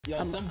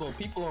Yo, Simba,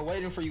 people are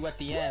waiting for you at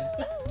the end.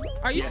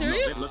 Are you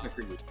serious? No, they're looking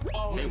for you.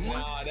 Oh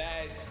no,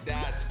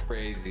 that's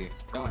crazy.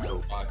 Don't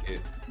joke pocket.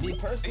 Me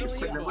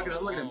personally, Look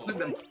at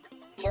them.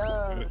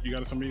 Yeah. You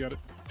got it, somebody got it.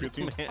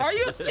 15. Are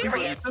you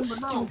serious?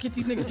 Yo, get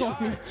these niggas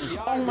off me.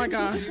 Oh my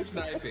god.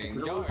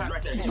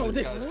 Yo,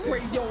 this is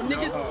crazy. Yo,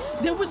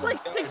 niggas, there was like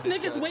 6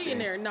 niggas waiting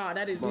there. Nah,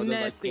 that is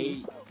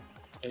nasty.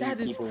 That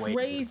is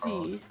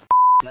crazy.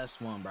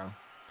 Last one, bro.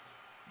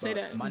 Say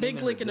that. Big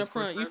glick in the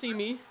front. You see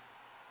me?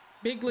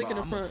 Big glick in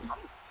the front.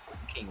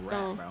 King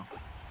Rat, bro.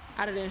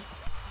 Out of there.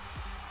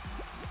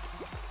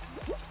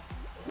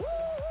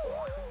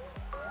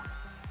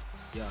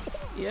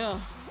 Yeah.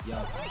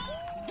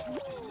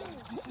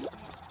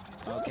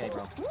 Okay,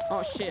 bro.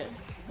 Oh shit.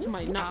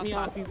 Somebody knocked me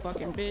off, you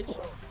fucking bitch.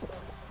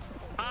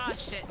 Ah,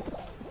 shit.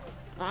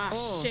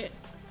 Ah, shit.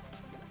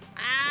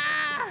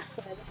 Ah!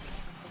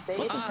 They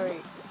is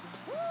great.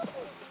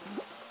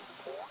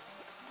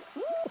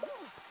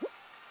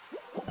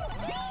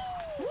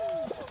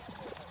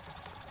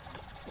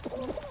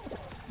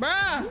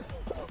 Bruh!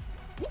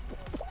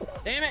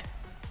 Damn it!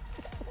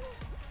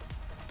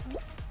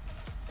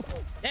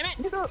 Damn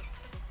it! Get up.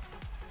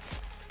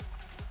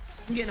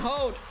 I'm getting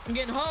hold. I'm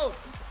getting hold.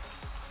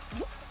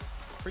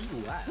 Where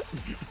you at?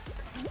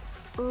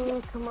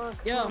 Ooh, come on,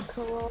 come Yo. on,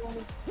 come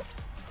on.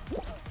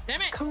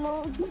 Damn it! Come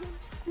on.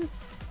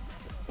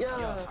 Yo,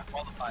 Yeah. I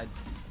qualified.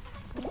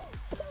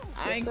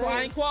 I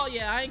ain't qual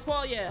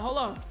yet. Hold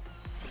on.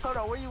 Hold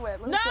on, where you at?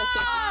 Let me No! check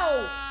this.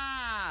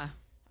 Ah!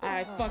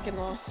 I fucking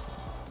lost.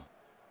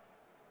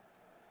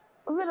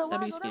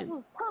 That skin.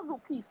 was puzzle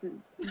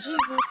pieces. Jesus.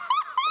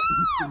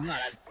 Nah,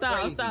 that's Stop,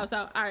 crazy.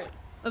 stop. All right,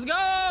 let's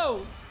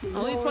go.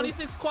 Only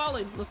 26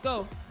 quality. Let's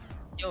go.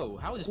 Yo,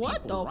 how is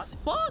What people the running?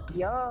 fuck?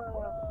 Yeah.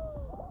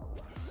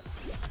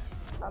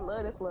 I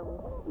love this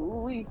level.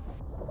 Ooh-wee.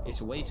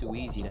 It's way too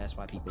easy. That's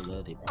why people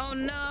love it. Oh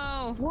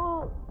no!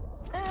 Well,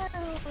 yeah,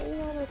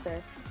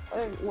 okay.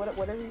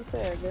 Whatever you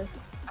say, I guess.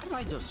 How did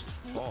I just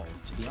fall?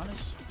 To be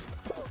honest,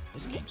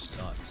 this game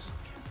sucks.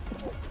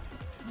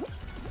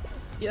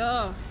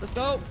 Yeah, let's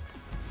go.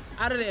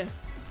 Out of there.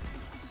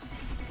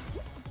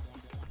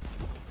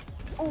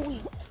 Ooh-wee.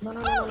 No.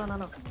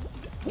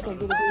 Okay,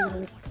 get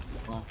it.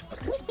 Well,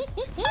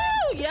 Woo!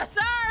 Yes,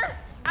 sir.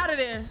 Out of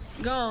there.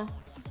 Gone.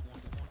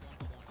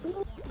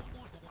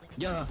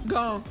 yeah.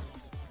 Gone.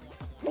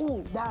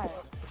 Ooh, die.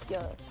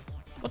 Yeah.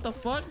 What the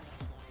fuck?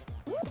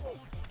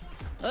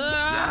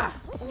 Out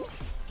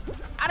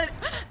of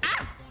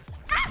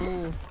there.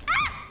 Ooh.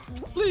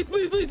 Please.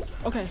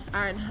 Okay,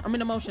 all right. I'm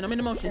in motion. No.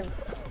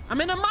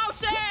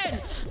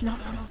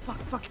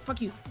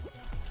 Fuck you.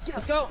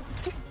 Let's go.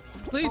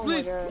 Please. Oh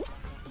my God.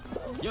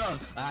 Yo,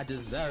 I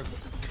deserve it.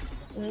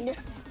 Yeah.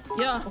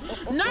 No.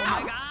 Oh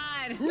my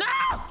god! No.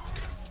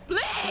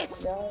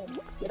 Please. Yeah.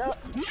 Get up.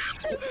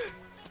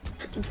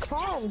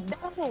 Calm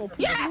down.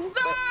 Yes,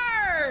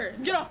 sir.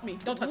 Get off me.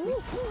 Don't touch me.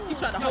 He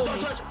tried to hold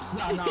me.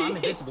 No, I'm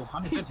invincible.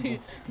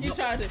 He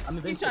tried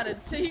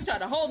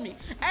to hold me.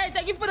 Hey,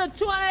 thank you for the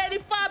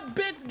 285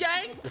 bits,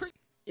 gang.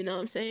 You know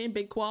what I'm saying?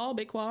 Big qual.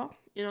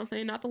 You know what I'm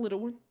saying? Not the little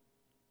one.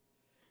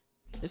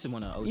 This is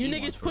one of OG You ones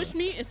niggas for push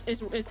real. me,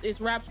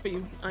 it's raps for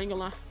you. I ain't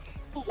gonna lie.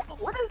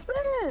 What is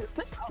this?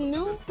 This is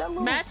new. That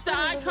little Match the thing.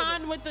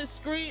 icon with the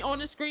screen on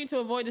the screen to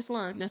avoid the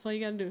slime. That's all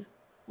you gotta do.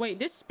 Wait,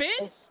 this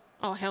spins?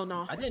 Oh hell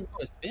no. I didn't know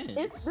it spins.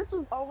 This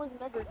was always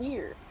never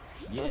here.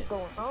 Yeah. What's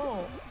going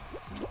on?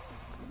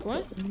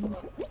 What?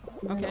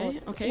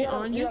 Okay. You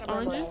Oranges.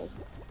 gotta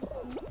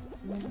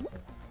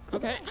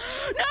Okay.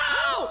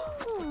 No!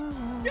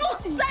 You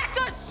sack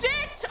of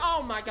shit!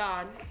 Oh my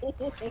god.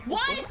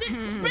 Why is it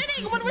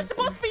spinning when we're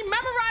supposed to be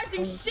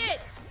memorizing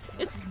shit?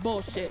 This is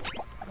bullshit.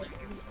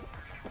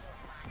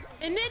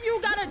 And then you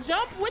gotta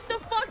jump with the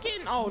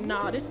fucking... Oh,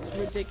 nah, this is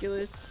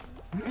ridiculous.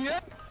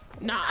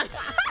 Nah.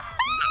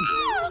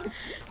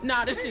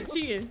 Nah, this shit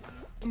cheating.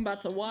 I'm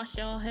about to wash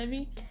y'all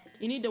heavy.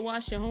 You need to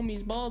wash your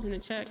homie's balls in the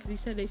chat because he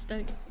said they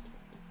stink.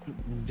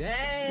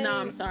 Dang.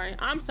 Nah, I'm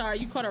sorry.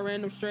 You caught a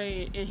random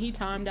stray and he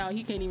timed out.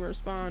 He can't even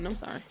respond. I'm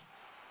sorry.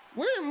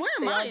 Where am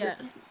I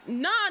at?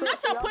 Nah,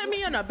 not y'all putting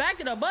me on the back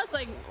of the bus.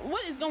 Like,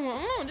 what is going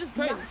on? This is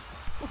crazy.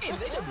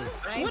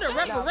 Where the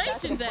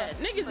reparations at?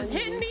 Niggas is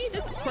hitting me?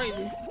 This is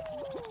crazy.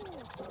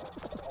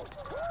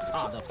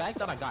 Oh, the fact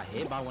that I got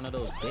hit by one of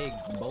those big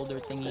boulder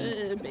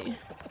thingies.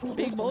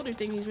 Big boulder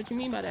thingies. What you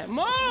mean by that?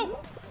 Move!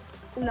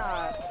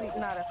 Nah,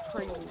 that's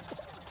crazy.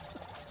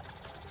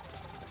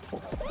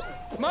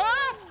 Move!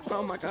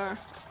 Oh my god.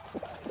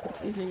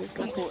 These niggas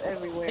gonna People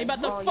everywhere. They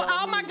about to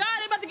oh my god,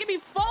 they about to get me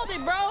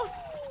folded, bro.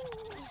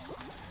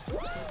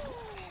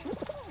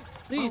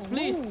 Please.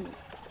 Move!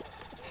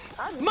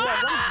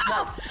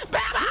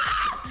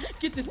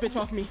 Get this bitch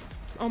off me.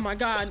 Oh my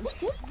god.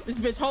 This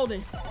bitch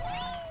holding.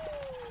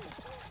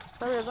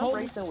 I'm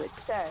racing with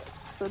chat.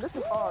 So this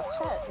is all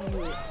chat in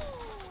here.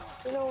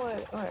 You know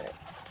what? Alright.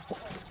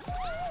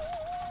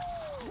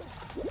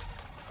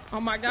 Oh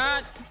my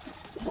god.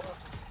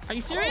 Are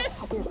you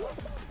serious?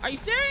 Are you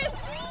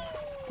serious?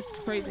 This is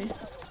crazy.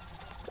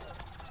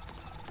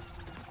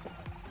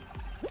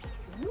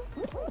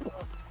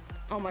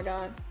 Oh my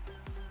god.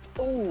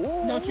 Ooh.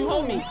 Don't you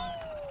hold me.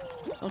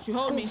 Don't you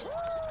hold me.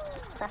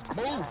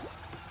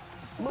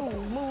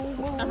 Move.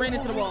 I ran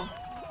into the wall.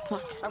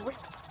 Fuck. I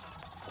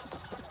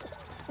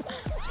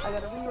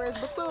gotta re-raise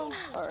the phone.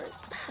 Alright.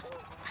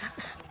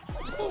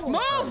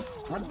 Move!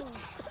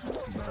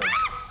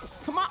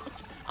 Come on.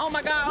 Oh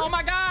my god. Oh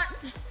my god.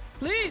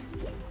 Please.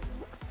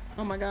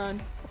 Oh my god.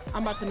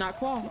 I'm about to knock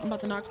Qual.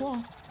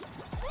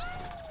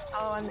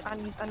 Oh,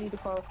 I need to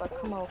qualify.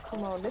 Come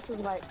on. This is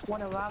like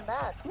one of our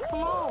match.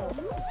 Come on.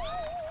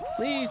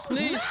 Please.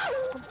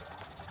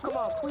 Come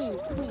on, please.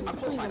 Let me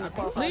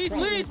qualify. Please.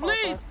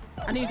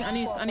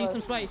 I need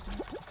some spice.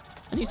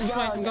 I need some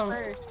spice. I'm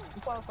going.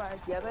 You qualified.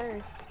 Yeah,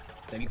 there.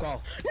 Let me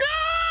call.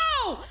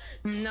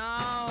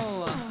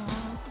 No.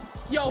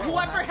 Yo,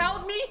 whoever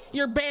held me,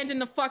 you're banned in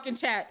the fucking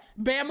chat.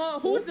 Bama,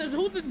 who's this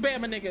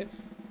Bama nigga?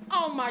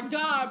 Oh my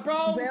god,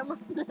 bro. Bama.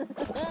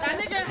 That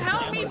nigga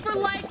held me for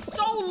like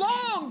so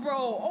long,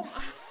 bro. Oh,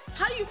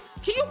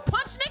 can you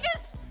punch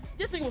niggas?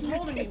 This nigga was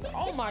holding me.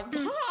 Oh my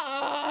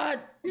god.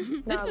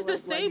 This is the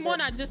same one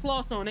I just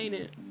lost on, ain't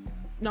it?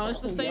 No, it's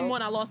the same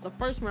one I lost the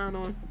first round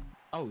on.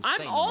 Oh,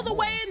 I'm all the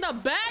way in the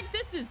back.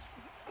 This is.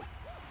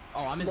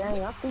 Oh, I'm in.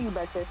 Dang, I see you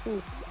back there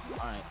too.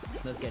 All right,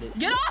 let's get it.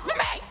 Get off of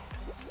me!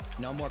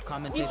 No more He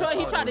commentators.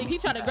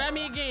 tried to grab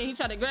me again.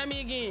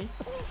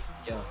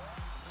 Yo.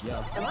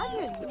 Am I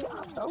getting?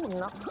 Oh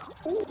no.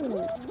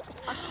 Ooh.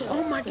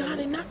 Oh my god,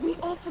 it knocked me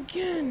off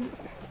again.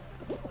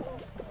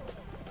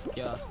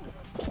 Yeah.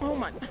 Oh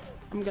my.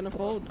 I'm gonna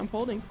fold. I'm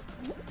folding.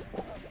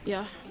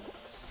 Yeah.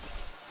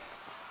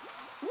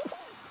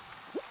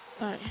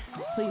 All right,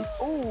 please.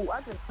 Ooh,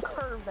 I just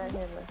curved that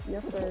hammer.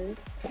 Yes, sir.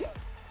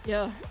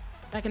 Yeah.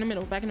 Back in the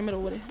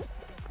middle with it.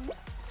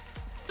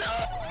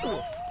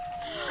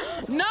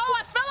 No,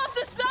 I fell off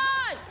the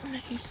side!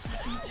 You son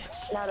of a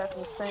bitch. Now that's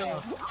insane.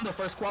 I'm the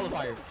first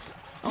qualifier.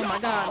 Oh my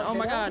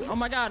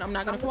god. I'm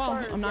not gonna qual.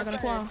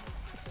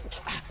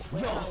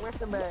 Where's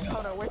the bag?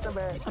 Hold on, where's the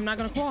bag? I'm not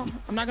gonna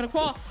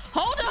qual.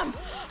 Hold him!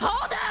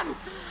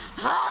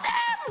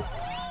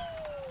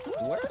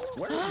 Where?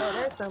 Oh,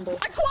 there's Simba.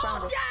 I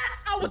qual!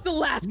 Yes! I was the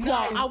last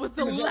qual. I was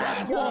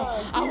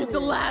the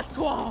last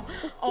qual.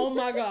 Oh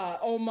my god.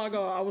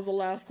 I was the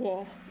last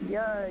qual.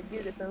 Yeah,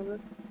 get it, Simba.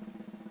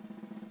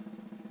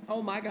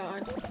 Oh my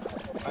god.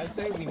 I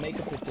say we make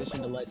a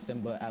petition to let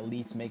Simba at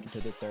least make it to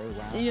the third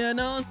round. You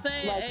know what I'm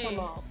saying? Like, Hey, come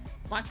on.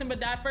 my Simba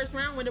died first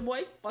round, winner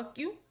boy. Fuck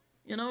you.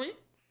 You know what I mean?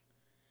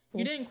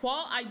 You didn't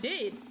qual? I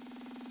did.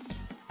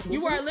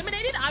 You were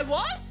eliminated? I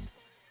was?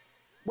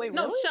 Wait,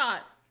 No really?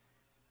 shot.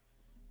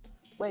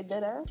 Wait,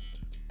 dead ass?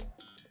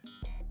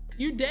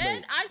 You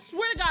dead? Wait. I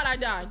swear to God I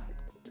died.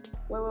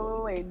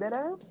 Wait, dead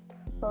ass?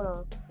 Hold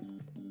on.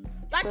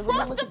 I Wait,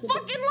 crossed look the at the-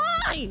 fucking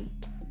line.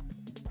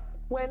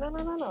 Wait, no.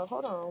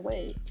 Hold on,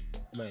 wait.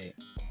 Wait.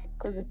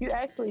 Because if you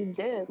actually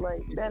did,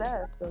 like, dead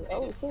ass, then,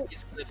 oh shit.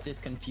 Just clip this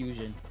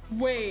confusion.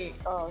 Wait.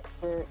 Oh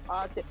shit.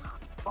 I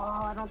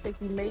don't think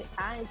you made.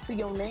 I didn't see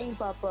your name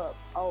pop up.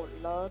 Oh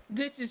lord.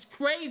 This is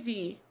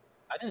crazy.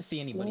 I didn't see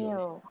anybody's name Damn.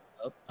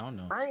 up. I don't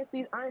know. I ain't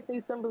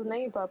see Simba's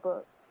name pop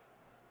up.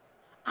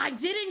 I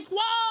didn't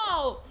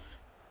qual.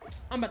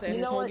 I'm about to end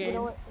this whole game. You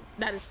know what?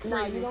 That is crazy.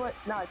 Nah, you know what?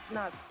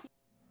 Nah.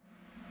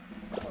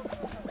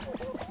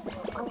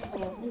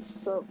 Oh, you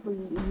so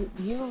please.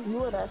 You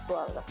were that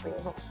far.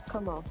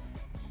 Come on.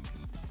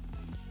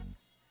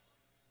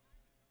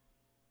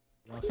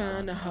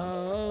 Find the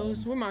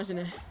hoes. We're marching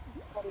it.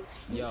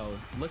 Yo,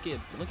 look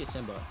at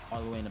Simba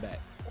all the way in the back.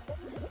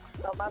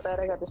 Oh my bad.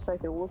 I got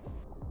distracted. Whoops.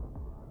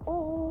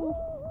 Oh.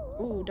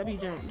 Ooh, W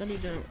jump.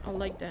 I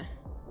like that.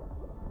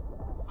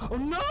 Oh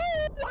no!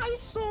 I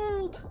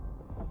sold!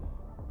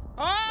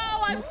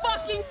 Oh, I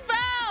fucking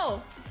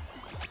fell!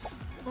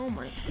 Oh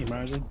my.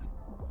 Imagine.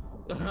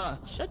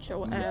 Shut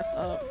your ass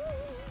up.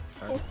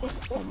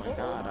 Oh my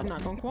god, I'm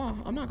not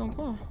gonna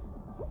qual.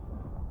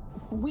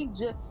 We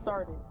just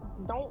started.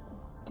 Don't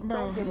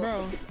Bro. give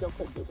up.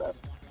 Don't give up.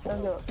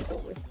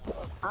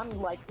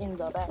 I'm like in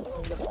the back.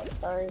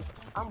 Alright.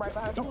 I'm right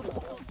behind you.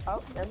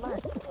 Oh, never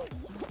mind.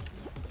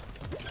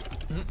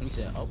 He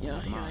said, oh,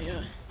 Yeah.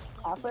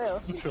 I fell.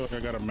 I feel like I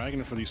got a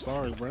magnet for these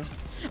stars, bro.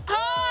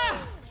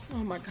 Ah! Oh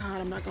my god,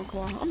 I'm not gonna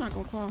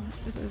qual.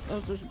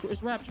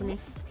 It's wraps for me.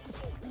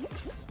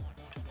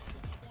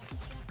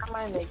 I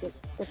might make it.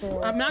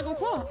 I'm not gonna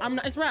qual.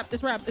 It's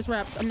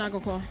wraps. I'm not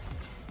gonna qual.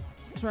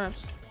 It's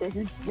wraps. Did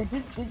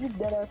you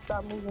dead ass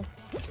stop moving?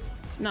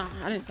 Nah,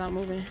 I didn't stop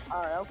moving.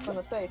 Alright, I was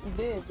gonna say, if you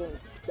did, then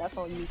that's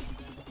on you.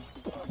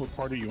 What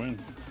part are you in?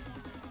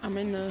 I'm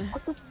in the.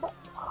 What the fuck?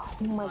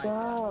 Oh my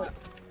god.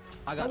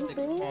 I got Are you 6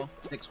 serious? qual.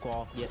 6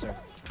 qual. Yes, sir.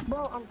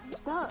 Bro, I'm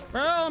stuck.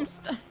 Bro, I'm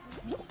stuck.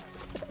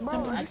 Bro,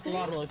 are you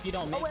Axolotl, if you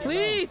don't make wait. it.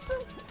 Please.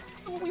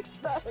 We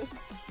stuck. Oh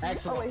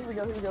Axolotl. wait, here we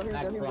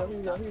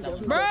go.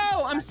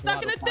 Bro, I'm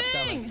stuck in a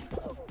thing.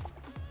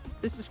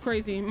 This is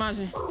crazy.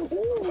 Imagine.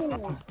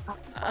 Ooh.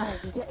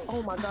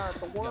 Oh my god,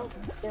 the world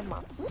is in my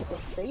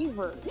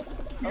favor.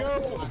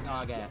 Oh my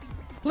god, guy.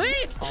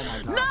 Please. Oh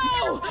my god.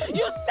 No,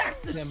 you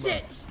sexist Simba.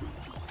 shit.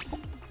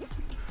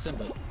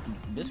 Simba,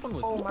 This one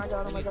was. Oh my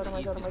god, oh my god, oh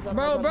my god, oh my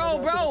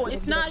god. Bro,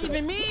 it's not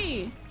even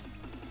me.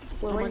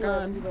 Oh my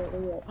god.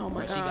 Oh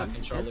my She got god.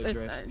 controller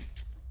drift.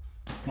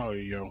 Oh,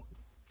 yo.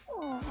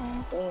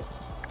 I'm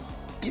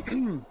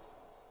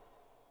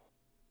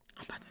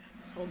about to end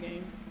this whole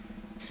game.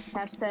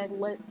 Hashtag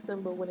let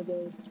Simba win a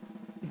game.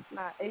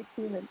 Nah,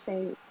 18 and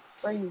change.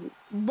 Crazy.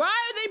 Why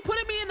are they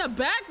putting me in the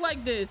back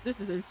like this? This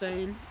is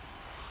insane.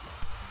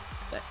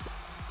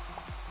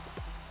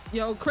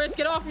 Yo, Chris,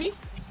 get off me.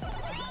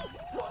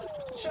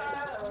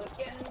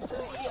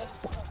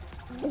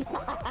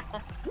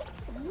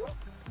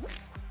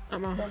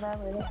 I'm on.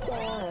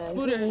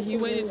 Scooter, you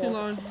waited too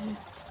long.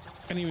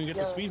 Can't even get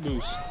the speed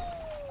boost.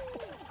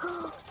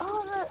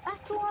 Oh, the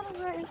Axolotl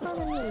is right in front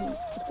of me.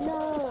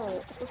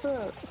 No. What's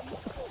up?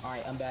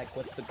 Alright, I'm back.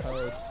 What's the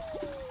code?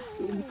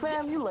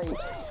 Fam, you late.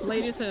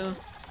 Late as hell.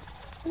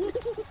 You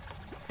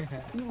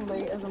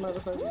late as a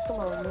motherfucker. Come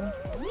on, man.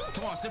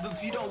 Come on, Simba,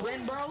 if you don't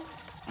win, bro.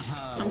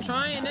 I'm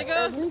trying, At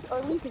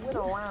nigga. least win a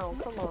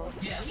round. Come on.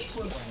 Yeah, at least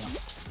win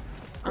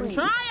one. I'm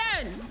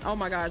trying. Oh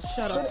my god,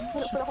 shut up.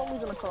 Put the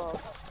homies in the car.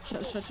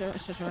 Shut your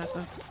ass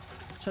up.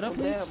 Shut up,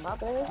 please. Damn, my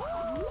bad.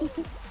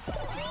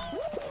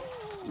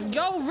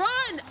 Go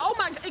run! Oh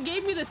my, it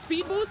gave me the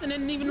speed boost and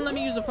didn't even let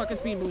me use the fucking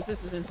speed boost.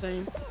 This is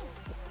insane.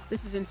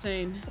 This is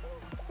insane.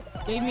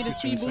 Gave me the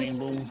speed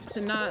boost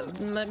to not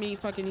let me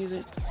fucking use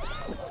it.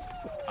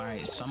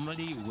 Alright,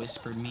 somebody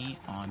whispered me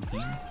on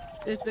here.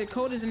 The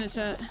code is in the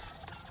chat.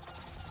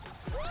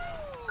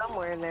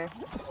 Somewhere in there.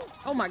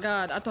 Oh my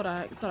god, I thought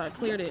I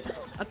cleared it.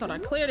 I thought I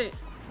cleared it.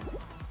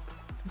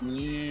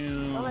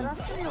 Yeah. Oh, man, I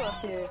see you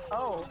up here.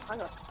 Oh, I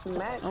got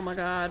smacked. Oh my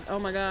god. Oh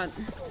my god.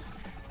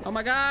 Oh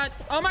my god.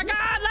 Oh my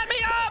god, let me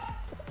up!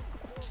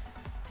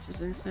 This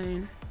is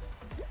insane.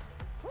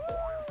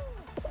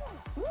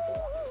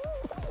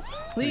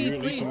 Please,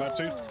 please. Lap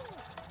two?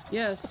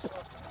 Yes.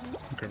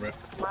 Okay, man.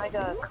 My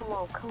god, come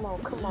on, come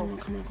on, come on. Come on,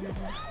 come on, come on.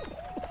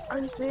 Are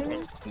you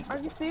serious? Are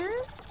you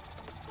serious?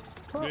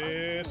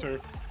 Yes, sir.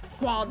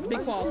 Qual, big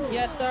qual.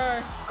 Yes,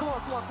 sir. Come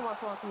on, come on, come on,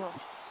 come on, come on.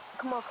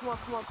 Come on, come on,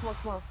 come on, come on,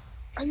 come on.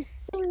 Are you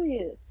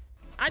serious?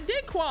 I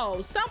did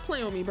qual. Stop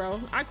playing with me, bro.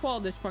 I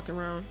qualled this fucking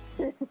round.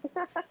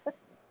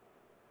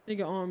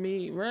 Nigga on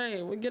me.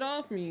 Right. Well, get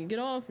off me. Get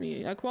off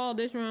me. I qualled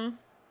this round.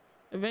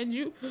 Avenge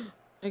you.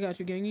 I got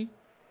you, gangy.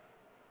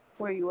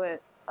 Where you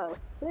at? Oh,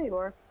 there you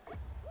are.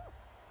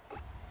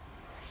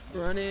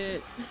 Run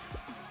it.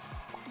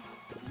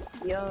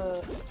 Yeah.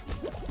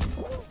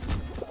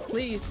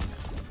 Please.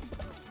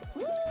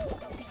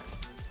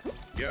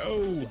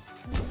 Yo.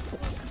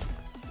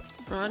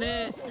 Run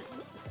it.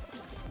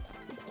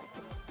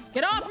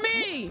 Get off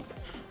me!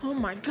 Oh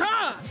my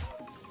god!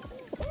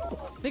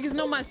 Niggas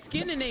know my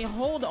skin and they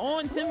hold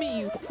on to me,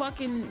 you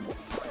fucking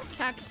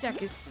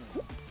cocksuckers.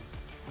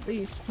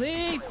 Please,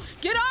 please,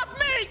 get off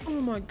me!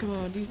 Oh my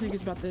god, these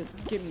niggas about to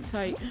get me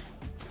tight.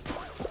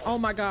 Oh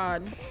my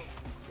god.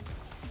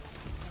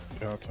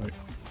 Yeah, I'll take.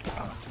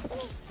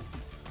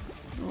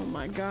 Oh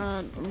my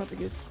god, I'm about to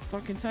get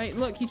fucking tight.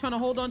 Look, he trying to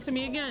hold on to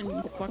me again,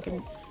 you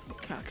fucking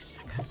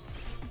cocksucker.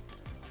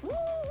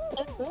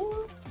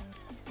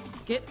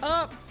 Get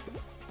up!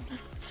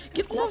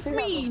 Get off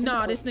me!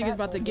 Nah, this nigga's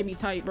about to get me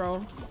tight,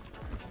 bro.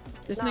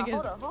 This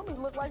nigga's... Hold on, homie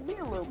look like me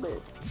a little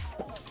bit.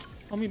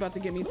 Homie about to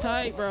get me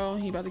tight, bro.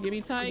 He about to get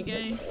me tight,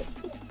 gang.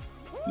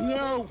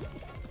 No!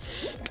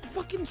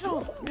 Fucking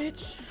jump,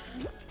 bitch.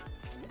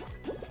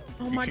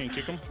 Oh You my can't god.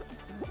 kick him?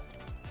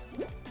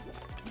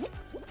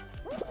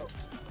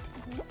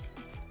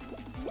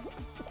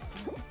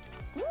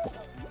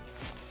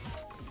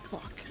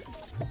 Fuck.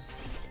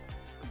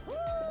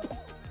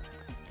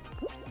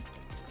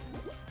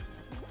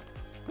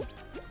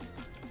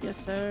 Yes,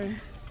 sir.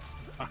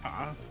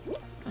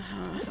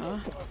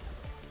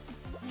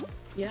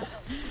 Yeah.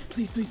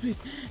 Please, please, please.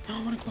 No,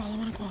 I wanna qual, I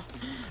wanna qual.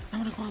 I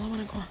wanna qual, I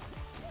wanna qual.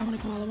 I wanna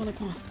qual, I wanna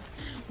qual.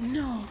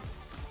 No.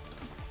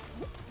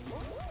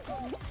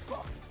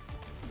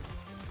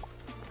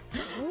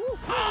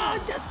 Ah,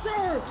 yes,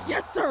 sir!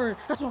 Yes, sir!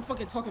 That's what I'm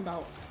fucking talking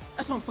about.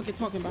 That's what I'm fucking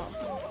talking about.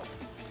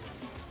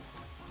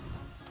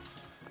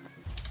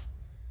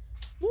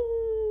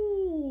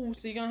 Woo!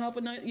 So you gonna help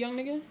a young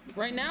nigga?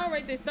 Right now,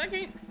 right this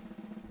second?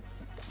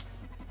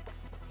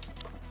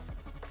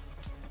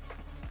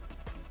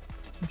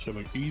 Should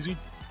look easy.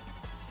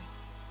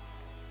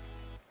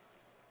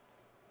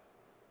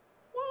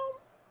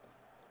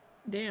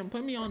 Damn,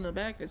 put me on the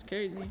back is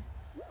crazy. You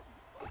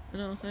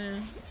know what I'm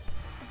saying?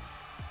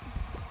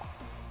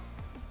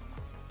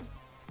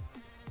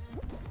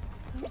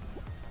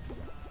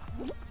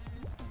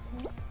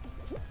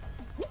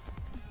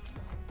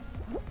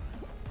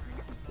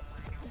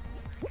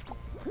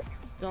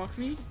 Dock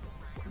me?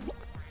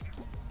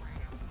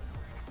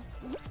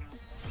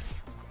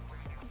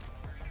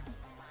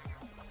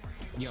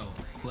 Yo,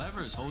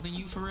 whoever is holding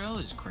you for real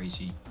is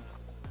crazy.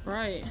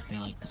 Right. They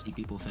like to see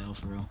people fail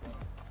for real.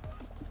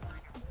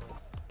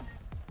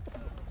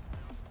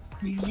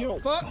 Yo.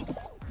 Fuck.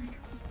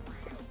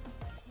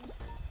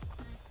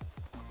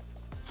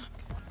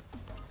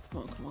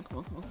 Come on, come on, come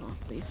on, come on, come on.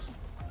 Please.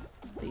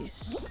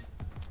 Please.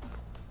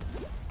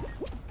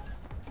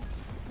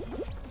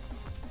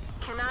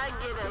 Can I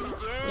get a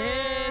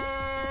Yes.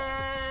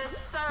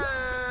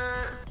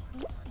 sir?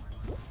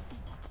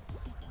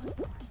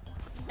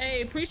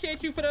 Hey,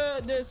 appreciate you for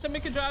the Simba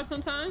can drive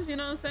sometimes. You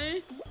know what I'm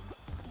saying?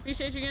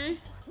 Appreciate you, gang.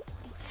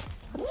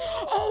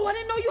 Oh, I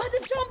didn't know you had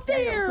to jump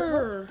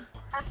there.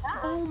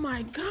 Oh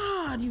my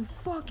God, you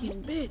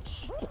fucking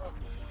bitch.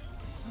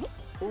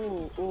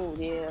 Ooh,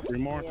 yeah. Three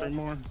more.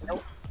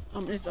 Nope.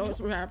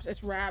 It's raps.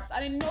 It's raps. I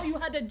didn't know you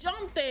had to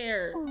jump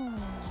there.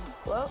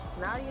 Well,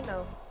 now you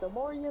know. The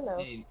more you know.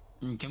 Hey,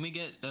 can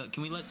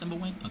we let Simba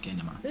win? Okay,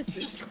 never mind. This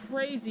is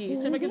crazy.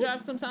 Simba can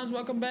drive sometimes.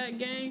 Welcome back,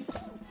 gang.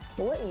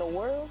 What in the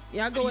world?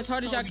 Y'all go as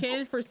hard as y'all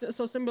can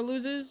so Simba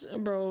loses.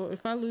 Bro,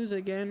 if I lose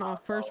again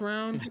off first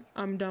round,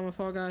 I'm done with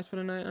Fall Guys for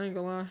the night. I ain't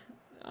gonna lie.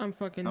 I'm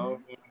fucking...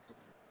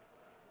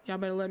 Y'all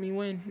better let me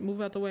win.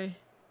 Move out the way.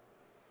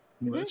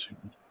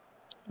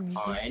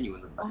 Oh, and you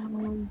in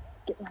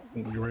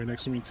the You're right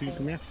next to me, T.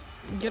 Come here.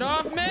 Get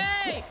off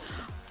me!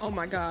 Oh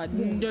my God.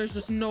 There's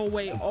just no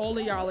way all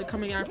of y'all are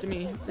coming after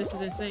me. This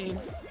is insane.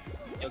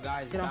 Yo,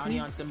 guys, Get off bounty me.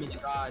 on Simba the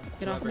God.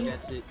 Get off Whoever me.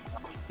 gets it.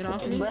 Get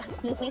off me.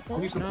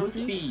 Use some push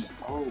fees.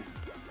 Oh,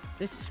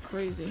 This is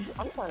crazy.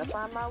 I'm trying to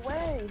find my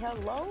way.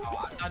 Hello?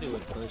 Oh, I thought it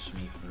would push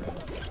me for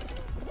real.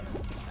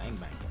 Bang,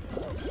 bang.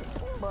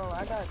 Bro,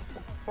 I got...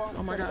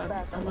 Oh my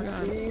God. Oh my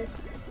God.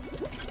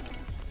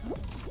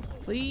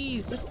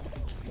 Please, just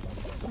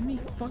let me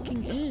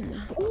fucking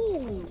in.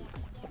 Ooh.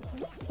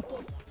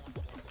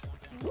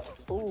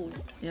 Ooh.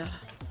 Yeah.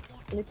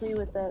 Miss me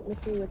with that.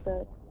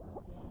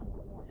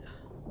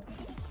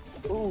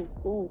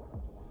 Ooh.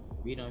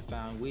 We done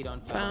found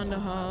Found the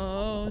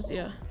hose.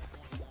 Yeah.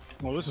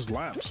 Oh, this is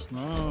laps.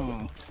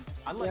 Oh.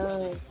 I like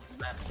Yeah.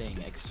 that thing.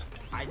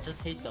 I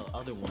just hate the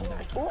other one that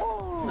I can't.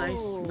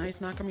 Ooh. Nice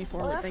knocking me Oh,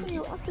 forward. I Thank see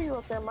you. I see you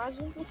up there,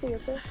 Margie. I see you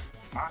up there.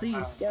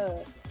 Please. Yeah.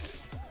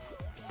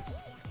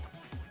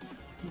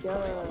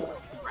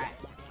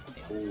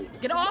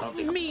 Get off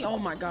of me! Oh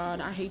my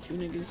God, I hate you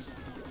niggas.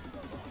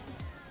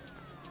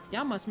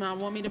 Y'all must not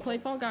want me to play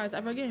Fall Guys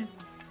ever again.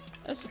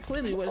 That's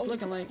clearly what it's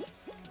looking like.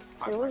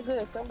 Hey, what's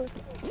this, Simba?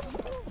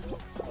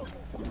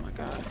 Oh my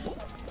God.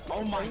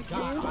 Oh my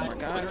God. Oh my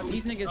God.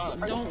 These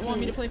niggas don't want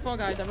me to play Fall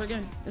Guys ever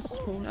again. This is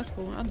cool. That's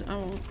cool. I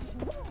won't.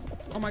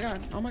 Oh my God.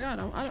 Oh my God.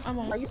 I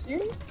won't. Are you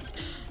serious?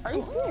 Are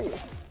you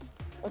serious?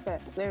 Okay,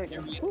 there we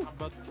go. Whew.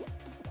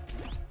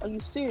 Are you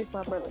serious,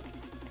 my brother?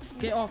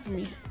 Get off of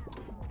me.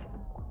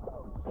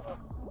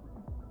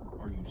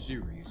 Are you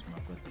serious, my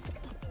brother?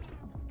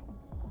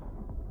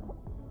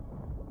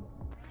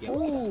 Yo,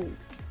 Ooh.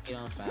 we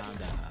done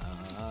found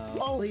out.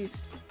 Oh,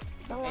 Please.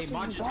 Hey,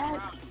 March is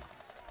Are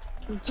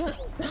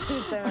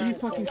you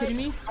fucking kidding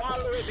me?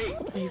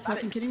 Are you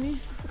fucking kidding me?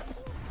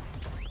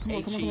 Come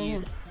on, come on, come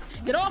on.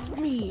 Get off of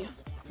me,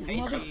 you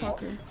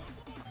motherfucker.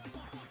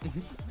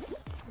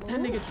 That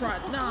nigga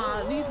tried.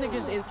 Nah, these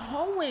niggas is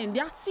hoeing.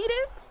 Y'all see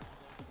this?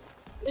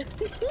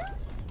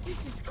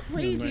 This is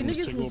crazy. Yeah, man,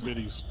 Niggas tickle was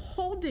bitties.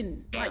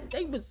 holding, like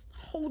they was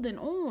holding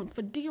on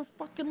for dear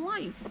fucking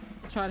life.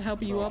 Try to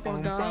help you up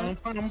on God.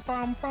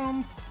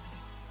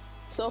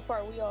 So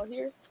far, we all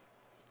here?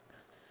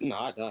 no,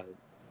 I died.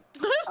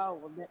 Oh,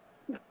 well,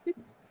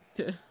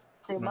 that.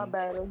 Say my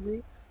bad,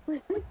 OG.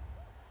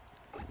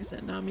 I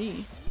said, not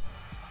me.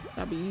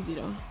 That'd be easy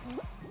though.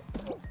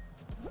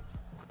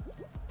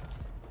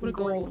 What a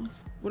gold.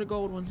 What a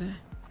gold one's at.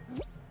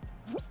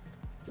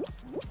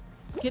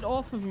 Get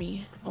off of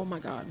me. Oh my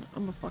God.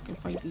 I'm gonna fucking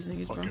fight these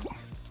niggas, bro.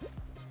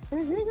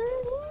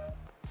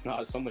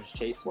 Nah, someone's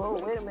chasing. Whoa,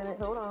 wait a minute.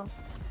 Hold on.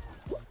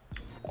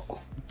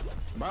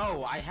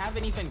 Bro, I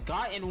haven't even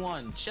gotten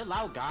one. Chill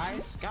out,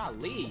 guys.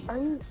 Golly. Are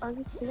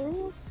you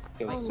serious?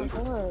 It was Oh my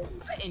simple. God.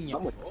 What in your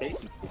Someone's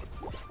chasing.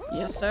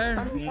 Yes, sir.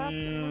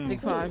 Mm. Big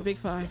five, big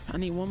five. I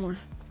need one more.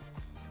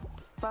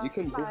 You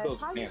can move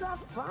those How you hands.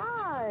 got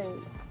 5?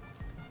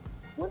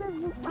 What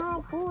is this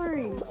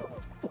tomfoolery?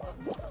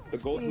 The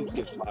gold hoops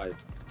get 5.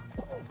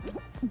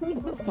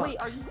 Wait,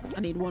 are you? I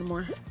need one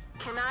more.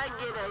 Can I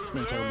get a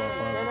I'm talking about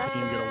 5. I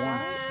can get a 1.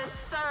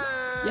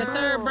 sir? Yes,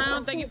 sir,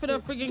 Brown. Thank you for the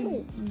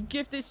freaking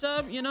gifted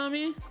sub. You know what I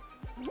mean?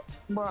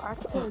 Bro, I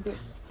can't get.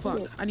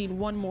 Fuck. I need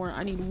one more.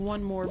 I need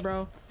one more,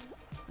 bro.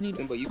 I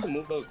need. But you can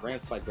move those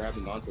ramps by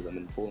grabbing onto them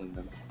and pulling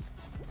them.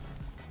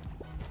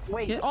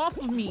 Wait, Get off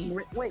of me.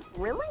 wait,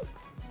 really?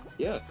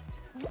 Yeah.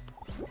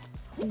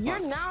 You're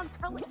now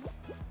telling.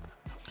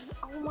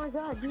 Oh my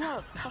God, you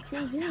are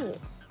fucking genius.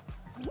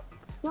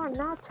 You are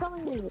not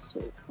telling me this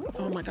shit.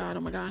 Oh my God.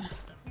 Oh my God.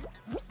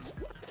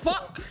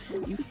 Fuck.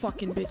 You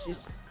fucking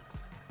bitches.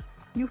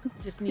 You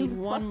Just need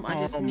one. I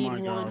just need my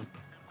one. God.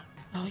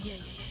 Oh yeah.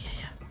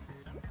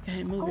 Go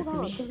ahead, move it hold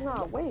for on, me.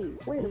 no, wait a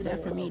Move minute.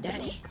 that for me,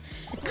 daddy.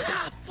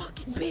 Ah,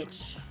 fucking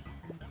bitch.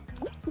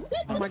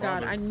 Oh my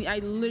God, I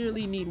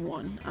literally need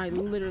one.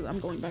 I'm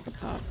going back up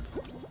top.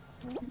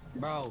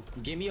 Bro,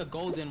 give me a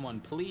golden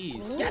one,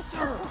 please. Yes,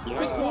 sir. Big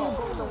wall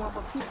goes the one,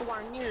 but people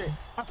aren't near it.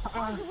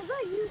 Was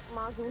that you?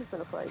 Monty, who's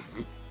gonna fight?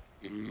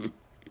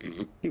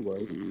 He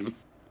was.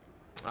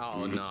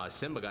 Oh no,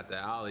 Simba got the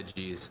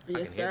allergies. I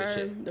Yes, can hear the sir.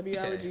 shit. W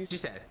allergies. She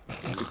said.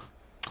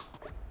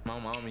 My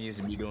mama used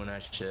to be doing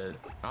that shit.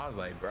 I was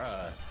like,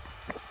 bruh,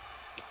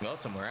 go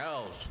somewhere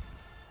else.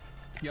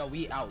 Yo,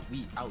 we out.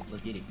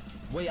 Let's get it.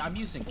 Wait, I'm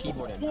using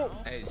keyboard and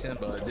mouse. Hey,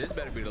 Simba, this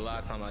better be the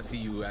last time I see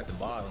you at the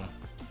bottom.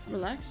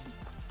 Relax.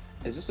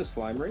 Is this a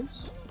slime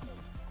race?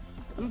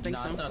 I don't think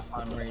Nah, so. it's not a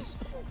slime race.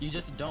 You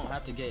just don't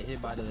have to get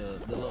hit by the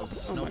little Oh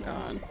snow. my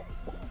god.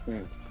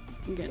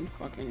 I'm getting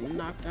fucking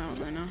knocked out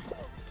right now.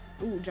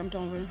 Ooh, jumped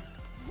over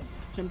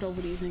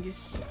these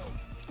niggas.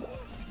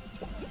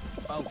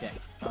 Okay.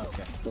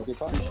 Okay,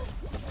 fine.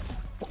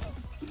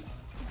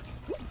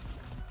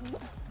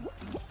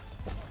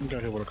 You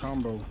got hit with a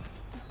combo.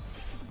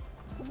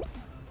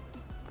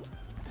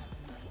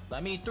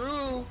 Let me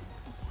through.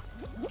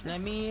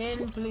 Let me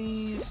in,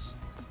 please.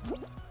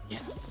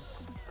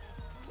 Yes.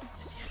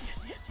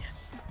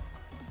 Yes.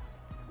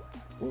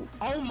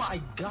 Oh my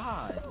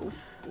god.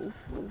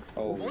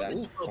 Oh,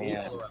 that's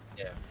damn.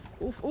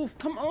 Oof,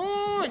 come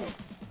on!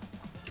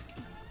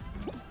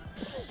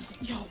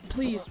 Yo,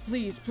 please.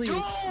 Dude!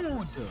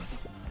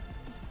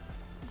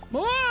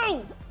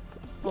 Move!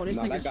 Oh, this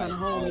Nah, nigga's that trying to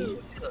hold me.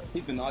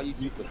 He's been all you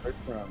use the first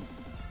round.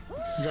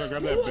 You gotta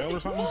grab that bell or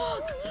something?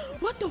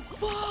 What the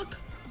fuck?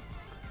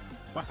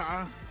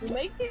 You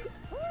make it?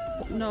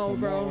 No,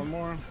 bro. One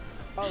more.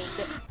 Oh,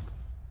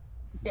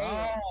 damn.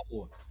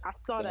 Oh. I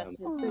saw that Damn.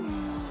 shit too.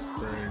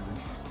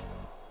 Crazy.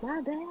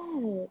 My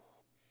bad.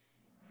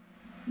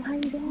 My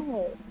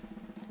bad.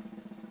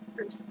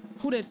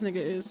 Who this nigga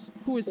is?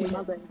 Who is he?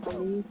 My bad,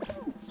 homie.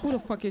 Who the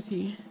fuck is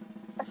he?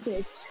 I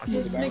said,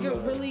 This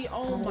nigga really?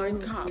 Oh my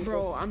god,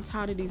 bro. I'm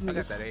tired of these I got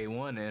niggas. that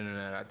A1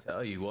 internet, I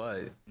tell you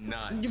what.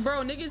 Nuts.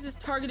 Bro, niggas is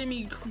targeting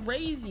me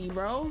crazy,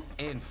 bro.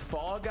 And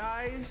Fall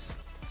Guys?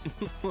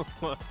 Fall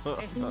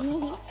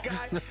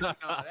Guys? No,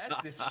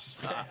 that's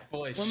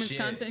disrespectful as Women's shit.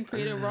 content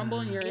creator Rumble,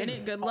 and you're in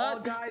it. Good Fall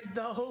luck. Guys,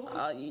 though?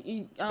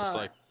 It's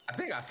like I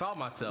think I saw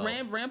myself.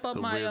 ramp up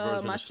the my weird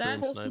version my of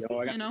stream stats. snipe. Yo,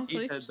 I got You know, the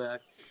please. head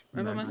back.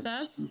 Ramp up my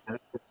stats.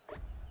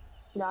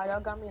 nah, y'all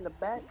got me in the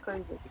back,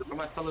 crazy. Look at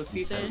my fellow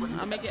piece. Saying,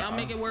 I'll make it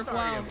Sorry,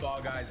 worthwhile.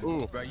 Fall Guys,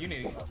 Ooh. bro. You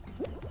need.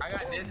 I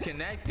got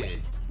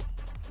disconnected.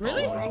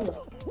 Really?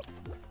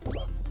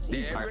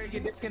 Did everybody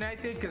get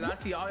disconnected? Cause I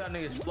see all y'all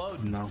niggas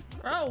floating. No.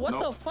 Bro, what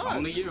the fuck?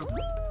 Only you.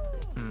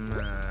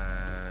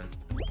 Man,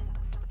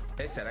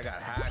 they said I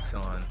got hacks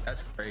on.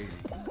 That's crazy.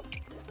 Are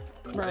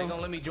they Bro,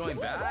 gonna let me join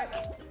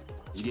back?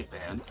 You get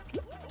banned.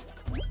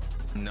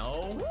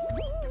 No.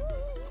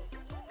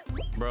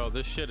 bro,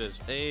 this shit is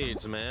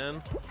AIDS,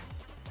 man.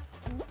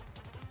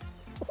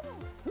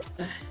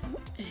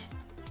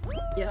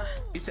 yeah.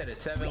 You said a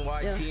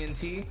 7Y Yeah.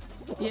 TNT.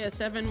 Yeah,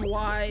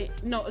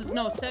 7Y. No,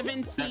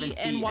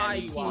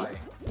 7TNYT.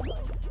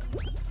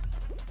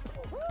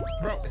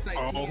 Bro. It's like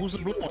Oh, who's the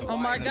blue one? Oh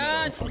my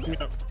god. Fuck me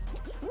up.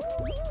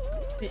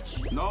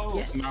 Bitch. No.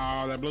 Yes.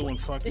 Nah, that blue one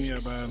fucked me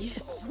up, man.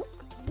 Yes.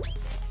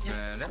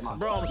 Man, that's some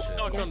Bro, I'm bullshit.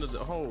 stuck under the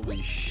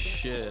holy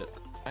shit.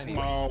 I need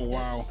Oh,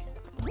 wow.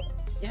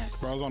 Yes.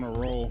 Bro, I was on a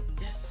roll.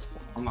 Yes.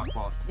 I'm not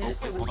qualified.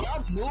 Yes.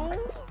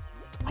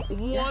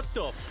 What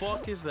the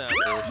fuck is that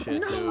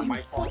bullshit, No, dude? you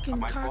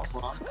fucking cocks.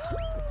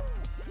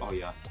 Oh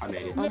yeah, I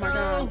made it. Oh my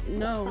god.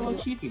 Hello, No.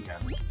 cheating here.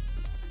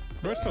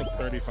 There's still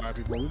 35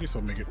 people. We can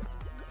still make it.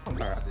 I'm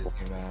tired of this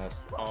game ass.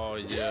 Oh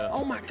yeah.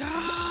 Oh my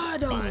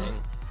god.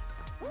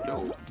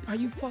 Yo, Are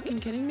you fucking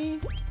kidding me?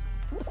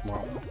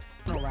 Wow.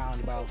 No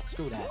roundabout.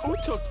 Screw that. Who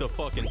took the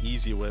fucking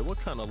easy way? What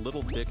kind of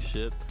little dick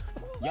shit?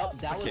 Yup,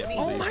 that was me.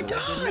 Oh my That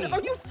was god. me.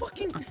 Are you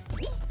fucking?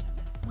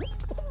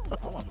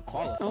 I want to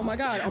qualify. Oh my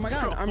god. Oh my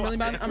god. I'm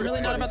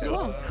really not about to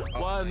win.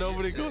 Why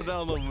nobody go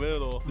down the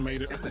middle?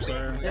 Made it. I'm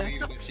sorry. Yes.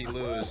 Even if she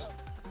lose.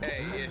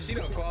 Hey, if she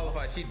don't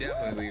qualify, she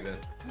definitely leaving.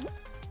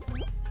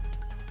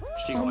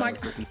 she Oh my-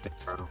 freaking thick,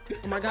 bro.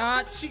 Oh my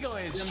god. She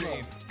going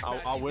stream.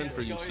 I'll win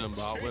for you,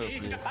 Simba. I'll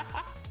win for you.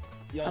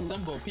 Yo,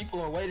 Simba,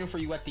 people are waiting for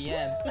you at the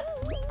end.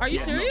 Are you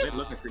Yeah, serious? No, they're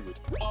looking for you.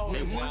 Oh,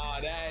 They won. nah,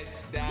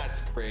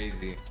 that's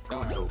crazy.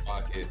 Don't joke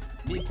pocket.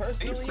 Me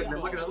personally,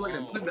 Look at them, look at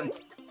them, look at them.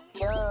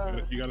 Yeah.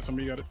 You got it,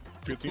 somebody got it.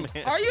 15.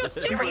 Are you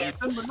serious?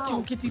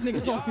 Yo, get these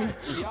niggas off me.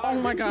 Oh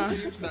my god.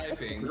 Stream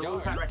sniping. Y'all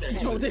Right are there.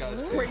 Yo, this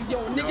is crazy.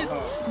 Yo,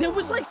 niggas, there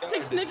was like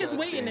 6 niggas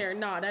waiting there.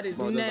 Nah, that is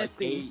Bro, there's like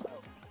nasty.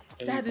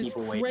 eight That is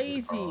people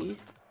waiting, crazy.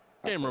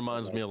 Game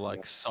reminds me of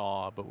like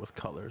Saw, but with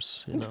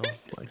colors. You know,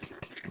 like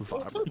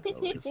vibrant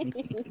colors.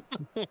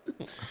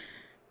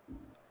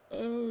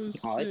 Oh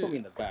Oh, they put me shit.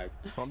 in the back.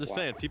 I'm just Wow.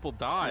 saying, people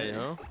die, you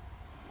know.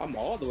 I'm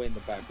all the way in the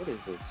back. What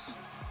is this?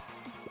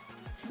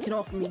 Get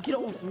off of me. Get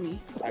off of me.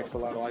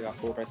 Axolotl, I got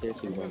 4 right there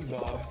too, bro.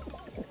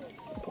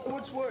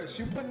 What's worse?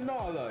 You put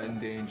Nala in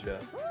danger.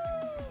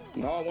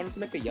 No, I wanted to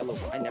make a yellow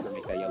one. I never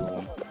make that yellow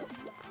one.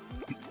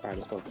 Alright,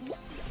 let's go.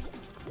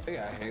 They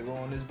got Halo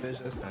on this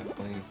bitch. That's kind of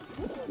clean.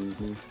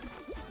 Mm-hmm.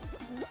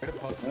 Where the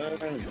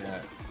fuck is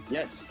that?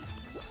 Yes.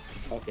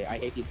 Okay, I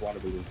hate these water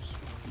balloons.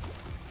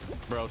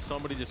 Bro,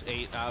 somebody just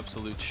ate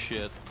absolute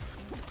shit.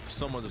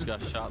 Someone just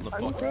got shot in the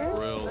Are you fucking serious?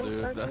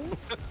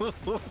 grill,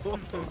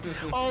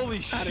 dude. Holy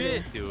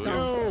shit, dude.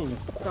 Go.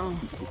 Go.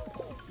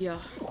 Yeah.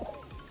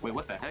 Wait,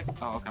 what the heck?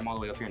 Oh, okay, I'm all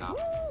the way up here now.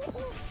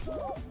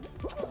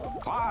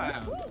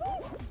 Climb!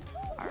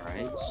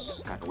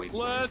 Just gotta wait.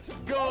 Let's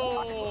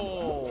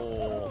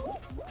go.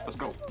 Let's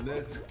go.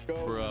 Let's go.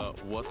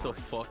 Bruh, what the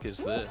fuck is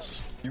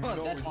this? You Oh,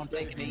 know that's it's on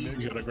taking it You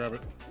easy. gotta grab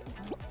it.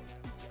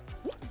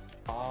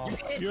 You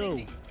can't Yo.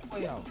 take the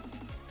way out.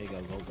 There you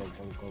go,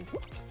 go.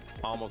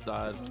 Almost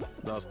died.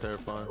 That was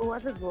terrifying. Oh, I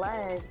just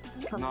lagged.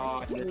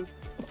 No,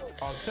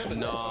 Oh, Simba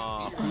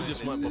Nah, said who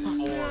just went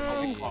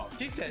before me?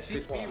 she said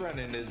she's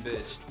speedrunning this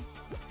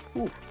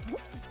bitch.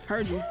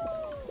 Heard you.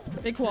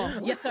 Big wall.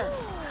 Yes, sir.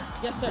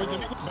 Yes, sir.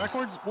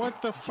 Backwards?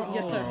 What the fuck?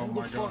 Yes, sir. Oh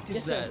my god.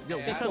 Yes, sir. Yo,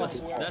 what kind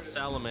of that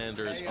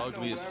salamander is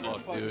ugly as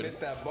fuck, dude. Missed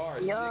that bar.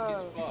 Yo. Sick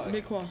as fuck.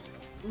 Big wall.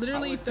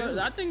 Literally,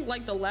 I think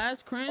like the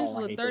last cringe, Oh,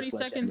 I the hate 30 those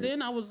seconds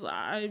sledgehammers. in,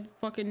 I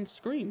fucking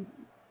screamed.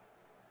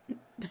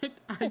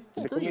 I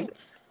screamed.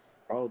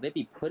 Bro, they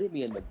be putting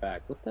me in the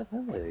back. What the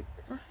heck? Right.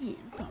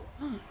 What the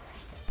fuck?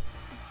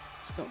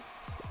 Let's go.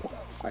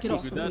 I Get see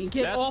off you. of me. That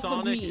Get off of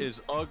Sonic me.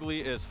 is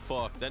ugly as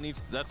fuck. That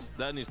needs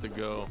to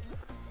go.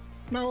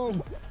 No.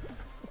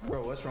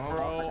 Bro, what's wrong?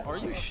 Bro, are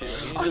you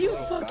shitting? Are you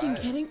so fucking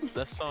bad. kidding?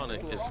 That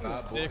Sonic is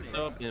Stop thicked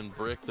boring. up and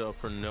bricked up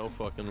for no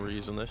fucking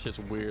reason. That shit's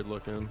weird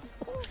looking.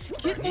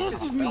 Get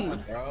off of me.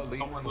 Bro,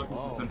 leave him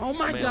alone. Oh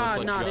my Man god, looks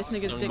like nah, he this got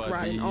nigga's stung dick by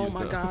riding. Oh bees,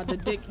 my though. god, the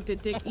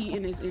dick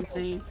eating is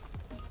insane.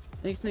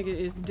 This nigga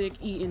is dick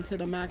eating to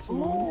the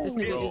maximum. This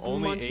nigga Bro, is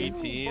only munching.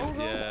 18?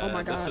 Yeah. Oh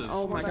my this god, is-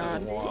 oh my this is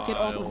god. Get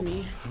off of wild.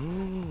 me.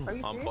 Are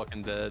you I'm serious?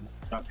 fucking dead.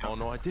 Oh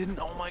no, I didn't.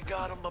 Oh my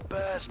god, I'm the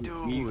best,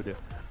 dude.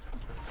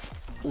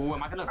 Ooh,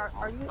 am I gonna?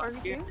 Are you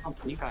serious? I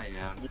think I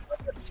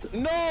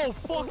am. No,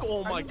 fuck.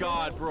 Oh my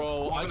god,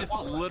 bro. I just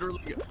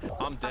literally.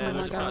 I'm dead. Oh my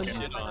I just got God.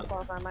 shit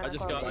on. I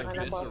just got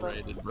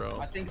eviscerated, bro.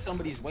 I think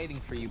somebody's waiting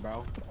for you,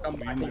 bro. Oh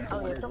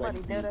yeah, somebody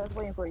dead ass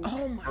waiting for you.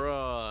 Oh my.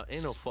 Bruh,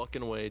 ain't no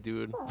fucking way,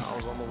 dude. I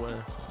was on the way.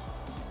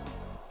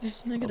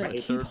 This nigga that Okay,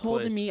 keep third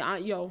holding place.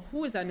 me. Yo,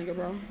 who is that nigga,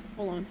 bro?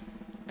 Hold on.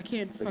 I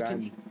can't The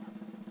fucking.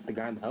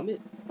 guy in the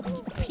helmet?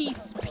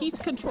 Peace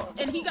control.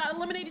 And he got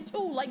eliminated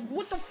too. Like,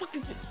 what the fuck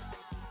is it?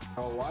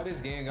 Oh, why this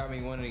game got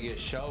me wanting to get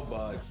shell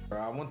bugs, bro?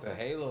 I want the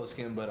Halo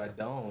skin, but I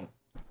don't.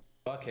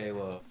 Fuck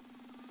Halo.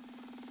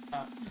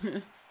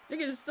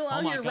 Niggas still Oh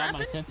out my here god, rapping? my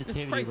It's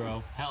sensitivity, crazy.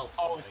 bro. Helps.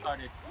 Oh, it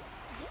started.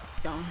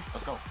 Gone.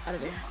 Let's go. Out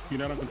of there. You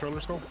not on controller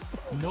skull?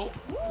 Nope.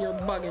 You're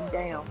bugging.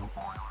 Damn.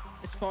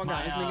 It's Fall My,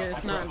 Guys, nigga.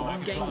 It's I not broke my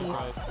controller,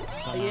 gangies. bro.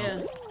 So,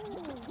 Yeah.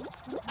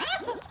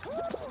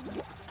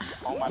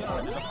 Oh my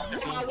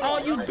god. All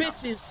you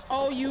bitches.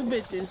 All you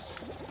bitches.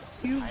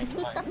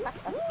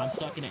 I'm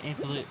stuck in an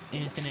infinite.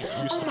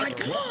 Oh my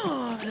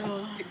god.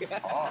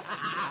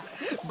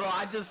 Bro,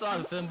 I just saw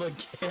Simba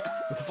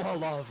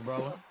fall off,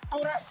 bro.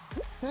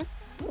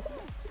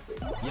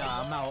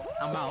 Yeah,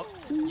 I'm out.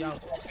 Yo,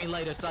 catch me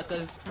later,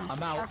 suckers.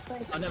 I'm out.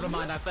 Oh, never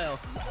mind, I fell.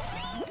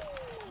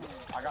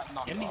 I got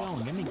knocked Get me off.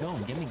 going. Get me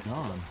going. Get me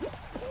going.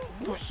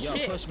 Oh Yo,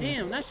 shit. push me.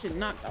 Damn, that shit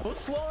knocked out. Put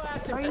slow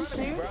ass in Are you front of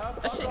me, serious?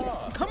 bro. That shit. Fuck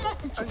off. Come on.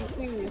 Are you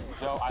serious?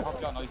 Yo, I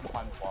hope y'all know you can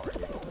climb this wall right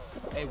here.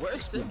 Hey,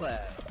 where's Simba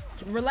at?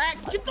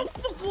 Relax. Get the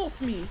fuck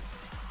off me.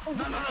 No,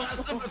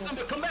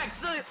 Simba, come back.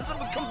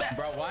 Simba, come back.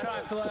 Bro, why do I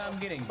feel like I'm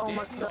getting Oh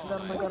my dicked god, oh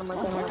my on? god, oh my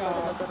god, oh my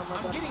god, oh my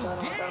I'm getting god,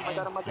 oh my god, oh my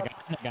god, oh my god.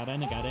 I got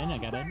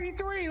in.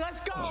 33,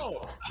 let's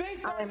go!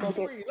 Big I make it.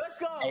 33, let's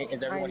go! Hey,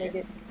 is I everyone make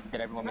here? it.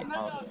 Did everyone I make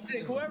know I'm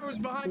sick. Whoever was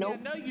behind me, I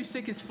know you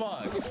sick as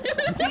fuck.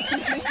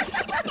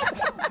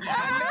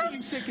 I know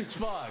you sick as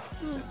fuck.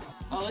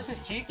 Oh, this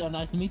is Cheeks. Oh,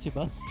 nice to meet you,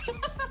 bud.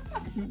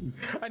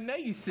 I know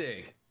you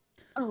sick.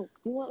 Oh,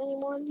 you want any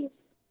more of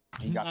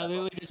these? I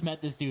literally just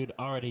met this dude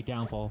already.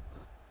 Downfall.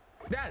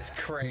 That's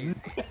crazy.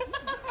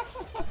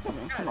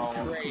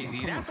 That's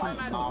crazy. That's why I'm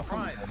at the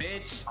front,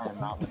 bitch. I am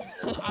not.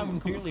 I'm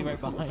clearly right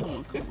behind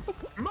you.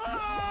 Move!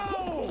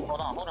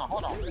 Hold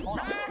on.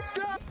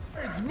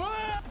 Bastards, move!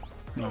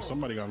 No,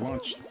 somebody got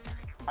launched.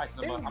 Hi,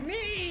 Simba. It's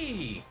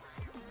me!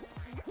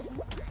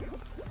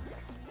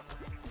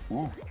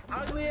 Ooh.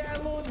 Ugly ass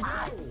little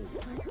dude.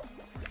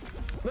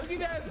 Look at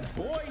that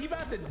boy, he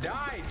about to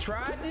die,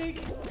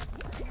 Tragic.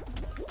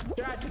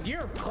 Tragic,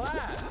 you're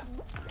clapped.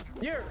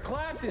 You're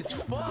clapped as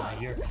fuck. Nah,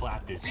 you're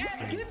clapped as Yeah,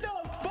 face. get the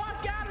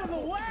fuck out of the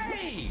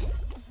way!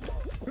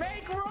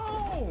 Make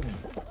room!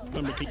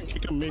 Simba, can you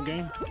kick him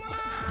mid-game?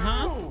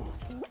 Huh?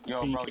 Yo,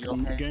 Can you bro, kick you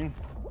him okay? mid-game?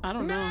 I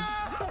don't know.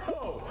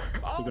 No!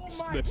 Oh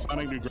my That's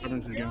Sonic dude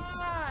grabbing his game.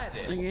 god!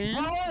 Again?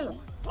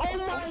 Oh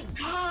my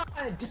god!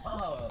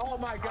 Oh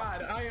my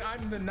god,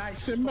 I'm the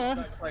nicest Simba. Fall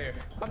Guys player.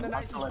 I'm the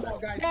nicest Fall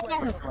Guys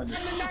player.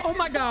 Oh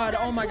my god.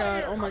 Oh my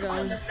god. Oh my I'm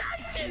god. the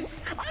nicest!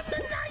 I'm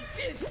the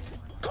nicest!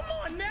 Come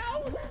on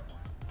now!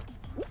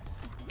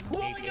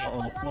 Blowing up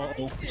like I'm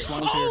Uh-oh. nicest.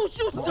 Slime's Oh,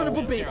 you son of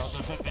a I'm bitch. sterile.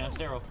 Don't touch me. I'm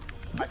sterile.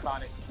 Hi,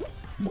 Sonic.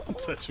 here.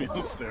 Touch me,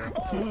 I'm staring.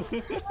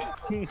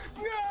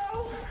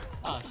 No!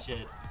 Oh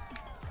shit.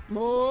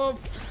 Move.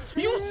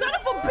 You son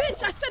of a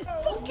bitch. I said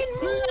fucking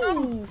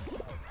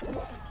move.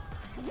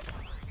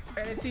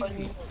 And it's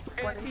easy.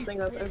 And it's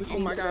easy. Oh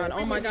my god.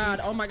 Oh my god.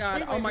 Oh my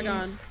god. Oh my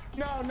god.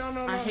 No.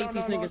 I hate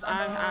these niggas.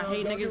 I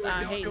hate niggas.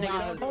 I hate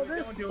niggas.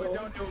 Don't do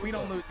it. We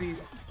don't lose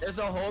these. There's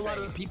a whole lot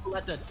of people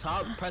at the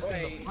top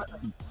pressing the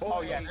button.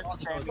 Oh yeah.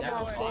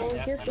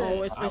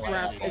 Oh, it's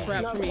raps. It's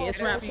raps for me.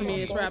 It's raps for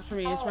me. It's raps for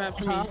me. It's raps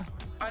for me.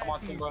 Come on,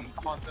 Simba.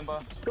 Come on,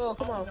 Simba. Go,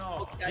 come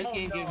on. This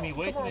game giving me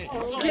way too many.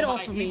 Get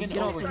off of me. Get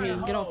off of me.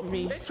 Get off of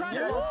me. They trying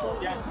to.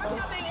 Yes.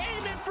 They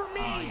aiming for me.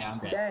 Oh yeah, I'm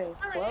dead. Dang.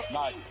 Well,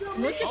 Nice.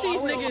 Look at these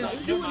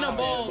niggas shooting the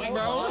balls,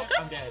 bro.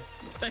 I'm dead.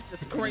 That's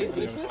just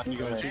crazy. You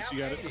got it. You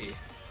got it.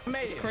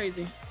 This is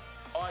crazy.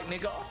 Alright,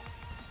 nigga.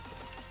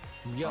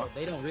 Yo,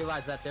 they don't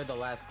realize that they're the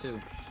last two.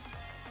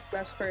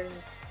 that's crazy.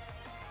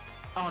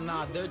 Oh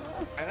nah, they're And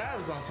that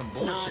was on some Nah,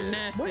 bullshit.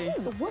 nasty.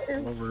 What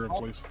is? Over here,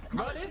 please.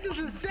 Bro, this is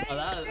insane. Oh,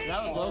 that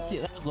was low key.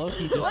 That was low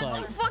key. Just What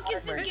like. the fuck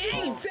is this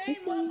game? Insane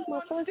level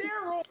on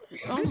steroids.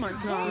 Oh my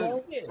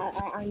god.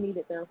 I need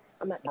it now.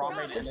 I'm at. Bro, I'm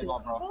ready to end it all,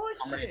 bro.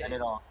 I'm ready to end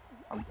it all.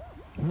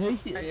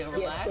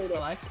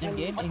 Relax. In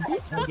game.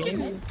 Who's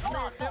fucking? Come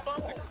on,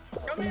 Simba.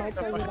 Come My here,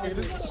 turn Simba.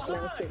 to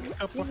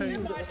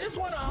Simba, I just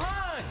want a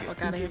hug.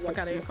 Fuck out of here. Fuck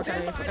out of here. Fuck out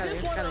of here. Fuck out of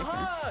here. Fuck out of here.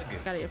 Hug.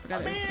 Fuck out of here. Fuck out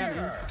of Come here. Fuck out of here.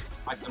 here.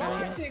 I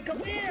Simba. Come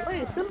here.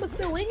 Wait, Simba's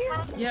still in here?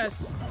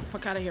 Yes.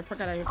 Fuck out of here.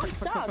 Fuck out of here. Fuck,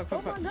 fuck, fuck, fuck,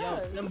 fuck, fuck. Oh my yo,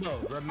 god. Simba,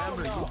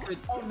 remember you could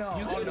Oh no.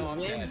 you Oh could no. I'm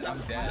win. dead. I'm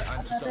dead.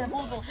 I'm so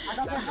Bamboozled. I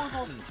got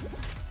bamboozled.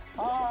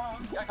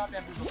 I got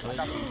bamboozled. I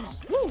got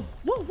bamboozled. Woo,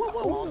 woo, woo,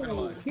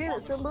 woo. Ooh, get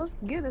it, Simba.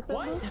 Get it, Simba.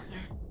 What? Yes, sir.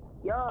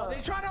 Yo. They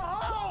trying to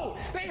hold.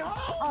 They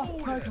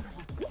hold.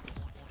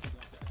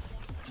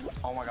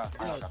 Oh my god.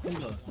 Yo,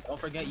 Simba, don't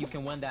forget you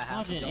can win that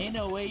half. Margin, ain't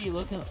no way you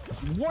looking.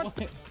 What?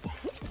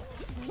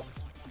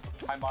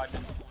 Hi,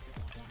 Margin.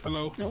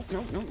 Hello. Nope,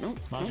 nope, nope, nope.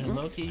 Margin,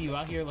 low key, you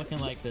out here looking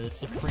like the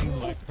supreme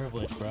white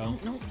privilege, bro.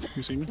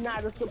 You see me? Nah,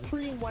 the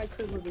supreme white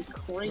privilege is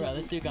crazy. Bro,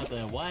 this dude got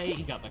the white.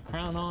 He got the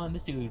crown on.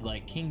 This dude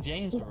like King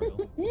James for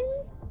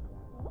real.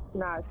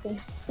 Nah, I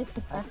think.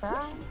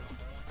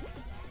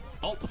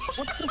 Oh.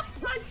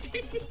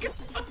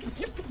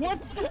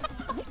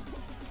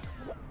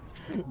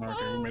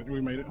 Okay,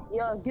 we made it.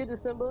 Yo, get it,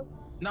 Simba.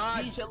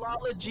 Nah, Jesus.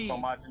 chillology. So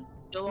Margin.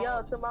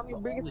 Yo, Simba, I'm your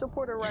biggest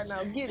supporter right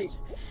now. Get it.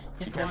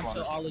 Yes, Come sir. on,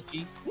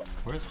 chillology.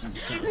 Where's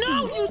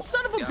No, you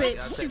son of a Yo, bitch.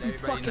 said You everybody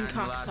fucking not in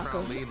the last round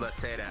cocksucker. leave. Let's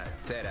say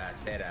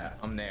that.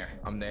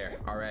 I'm there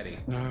already.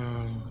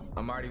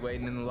 I'm already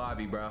waiting in the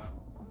lobby, bro.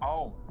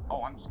 Oh,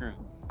 I'm screwed.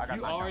 I got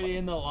you knocked out. already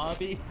in the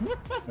lobby?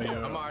 Hey,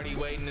 I'm already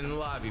waiting in the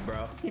lobby,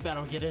 bro. He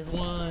better get his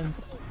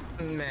ones.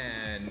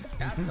 Man,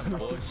 that's some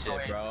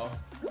bullshit, bro.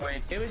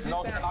 Wait, It was just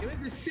no, that, it was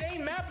the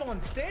same map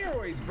on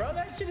steroids, bro.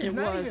 That shit is It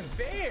not was. even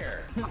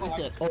fair. I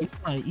said, oh,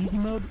 easy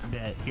mode?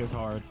 Bet. Here's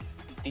hard.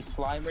 these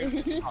slime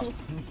races.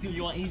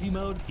 You want easy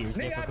mode? Here's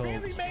Nigga, I difficult.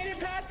 barely made it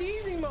past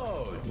easy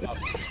mode.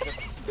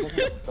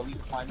 Delete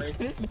the slime race.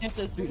 This man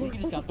just, he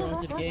just got thrown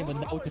into the game with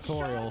no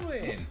tutorial.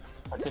 Struggling.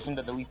 Petition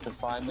to delete the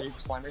slime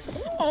race.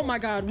 Oh my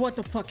god, what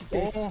the fuck is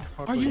this? Oh,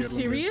 Are you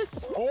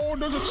serious? Oh,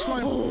 there's a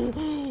slime.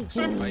 Oh,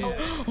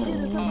 yeah. Oh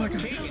my god.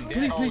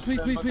 Please, please,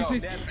 please, please, please,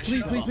 please.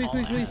 Please, please, please,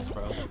 please, please.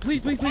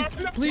 Please, please, please.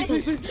 Please,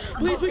 please, please.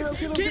 Please, please.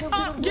 Get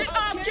up, get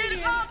up,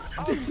 get up!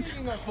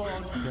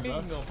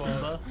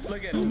 Simba.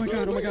 Look at Oh my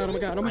god, oh my god, oh my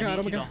god, oh my god, oh I need my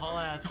you to god. haul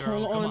ass,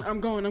 girl. Hold Come on, I'm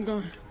going, I'm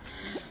going.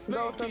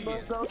 Go,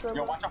 Simba. Go, Yo,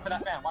 Simba. watch out for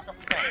that fan. Watch out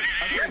for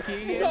the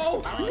fan.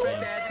 No!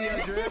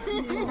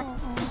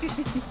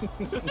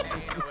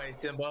 Ain't no way,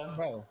 Simba.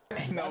 Bro,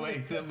 Ain't no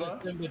way, Simba.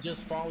 Simba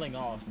just falling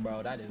off,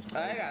 bro. That is.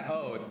 I got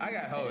hold.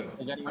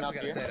 Is anyone I else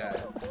gotta here? say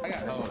that. I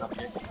got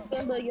hold.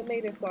 Simba, you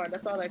made it far.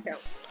 That's all that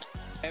counts.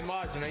 Hey,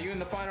 Margin, are you in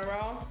the final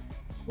round?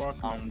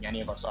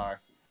 Any of us are.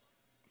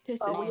 This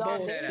is Oh, we all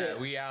Say bullshit. that.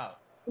 We out.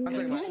 I was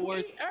like, couple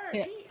words.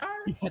 Yeah.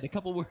 He had a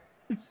couple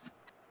words.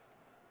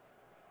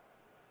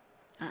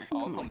 Alright,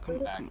 Oh, come on, come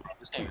on, come on.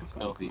 This game is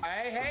filthy.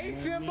 Hey,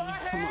 Simba.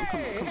 Come on, come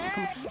on, come on,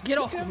 come Hey. on. Get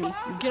off of me.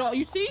 Get off.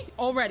 You see?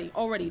 Already,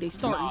 they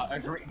starting.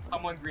 Nah,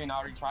 someone green. I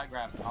already tried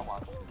grabbing. I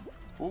watched.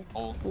 Ooh,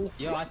 old.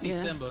 Yo, I see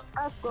Yeah. Simba.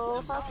 Let's go.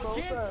 Let's go.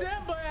 Get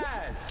Simba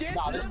ass. Get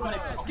Nah, this Simba one-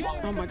 ass.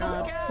 Get Oh my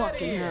god, outta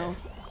fucking here. hell.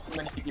 Too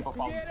many people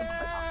following Get Simba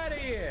right out of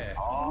here.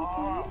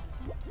 now.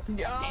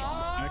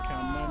 I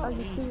count Are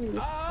money.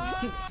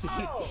 you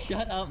serious?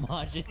 Shut up,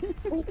 Majin.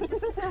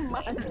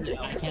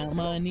 I count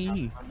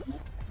money.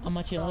 How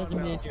much y'all as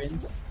children?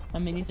 How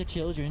many are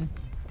children?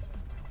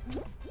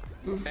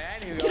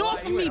 Get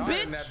off of me,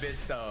 bitch. That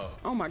bitch though.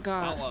 Oh my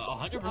god.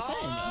 100%.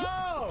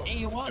 Oh. Hey,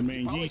 you what? I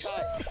mean, yeast.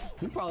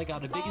 We probably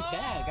got the biggest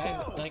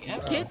bag like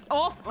ever. Get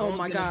off. Oh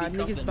my Who's gonna god.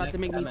 become Niggas the about to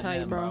make me next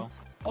tight, Eminem, bro.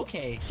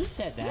 Okay, who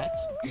said that?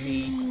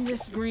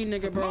 This green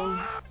nigga, bro.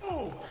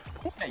 Oh.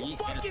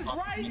 Fuck is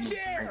right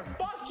there.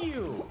 Fuck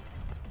you.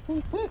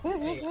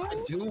 Hey,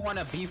 I do want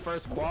to be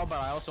first qual, but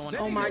I also want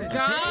to. Oh my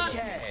god.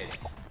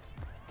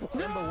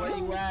 Simba, where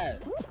you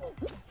at?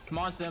 Come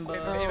on, Simba.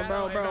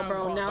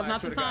 Bro. Now's not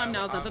the time.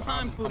 Now's not the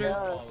time, Scooter.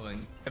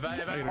 If I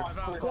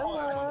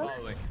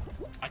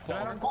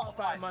don't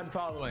qualify, I'm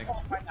unfollowing.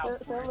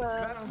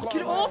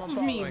 Get off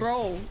of me,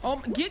 bro.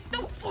 Get the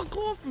fuck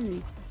off of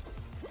me.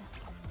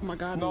 Oh my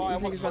god, No, I these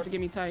almost niggas about to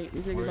get me tight.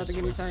 These niggas about to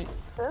get me tight.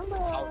 I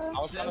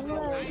was trying to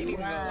I ain't even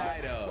gonna lie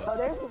though. Oh,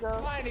 there she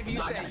goes. Fine if you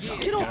say yeah.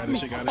 Get off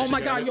me! Oh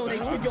my god, yo,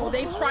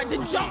 they tried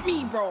to jump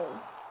me, bro.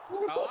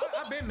 Oh,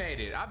 I've been made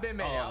it. I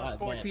was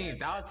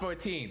 14th. I was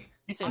 14th.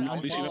 He said,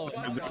 At least you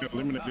got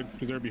eliminated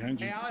because they're behind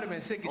you. Hey, I would have been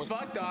sick as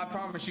fuck though. I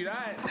promise you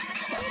that.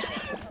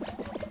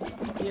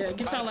 Yeah,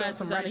 get y'all I've asses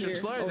some out of racial here,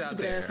 slurs old out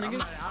stupid there. ass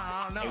niggas.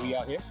 I don't know. Hey, we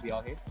out here? We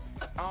out here?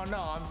 I don't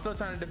know. I'm still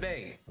trying to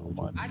debate.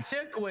 I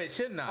should quit,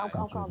 shouldn't I? I'm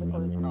calling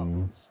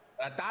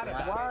for I thought Why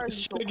about are it. you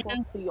so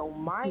close to your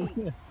mic?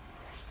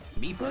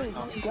 Me Good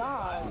personally.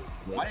 God.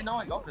 I didn't know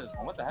I go for this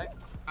one. What the heck?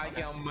 I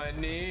count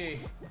money.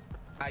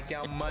 I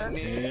count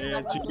money.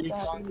 Yeah,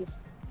 G.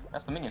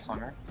 That's the Minion song,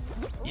 right?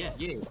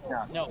 yes. Yeah.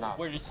 No,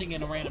 we're just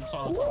singing a random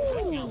song.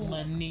 I count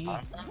money.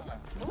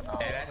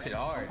 Hey, that shit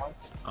hard.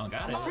 I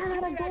got it. Give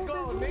me that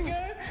gold,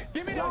 nigga.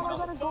 Give me that Y'all gold,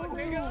 gotta go.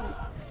 nigga.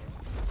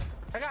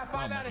 I got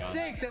 5 out of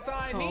 6. That's all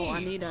I need. Oh, I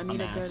need a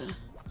good.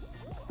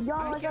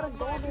 Y'all, I gotta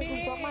go there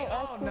because I might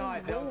Oh no, I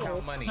don't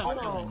count money.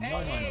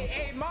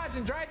 Hey,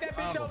 Majin, drag that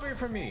bitch over here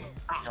for me.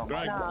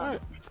 Drag Nah.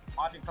 what?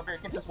 Audrey, come here,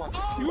 get this one.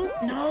 No.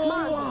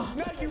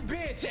 No, you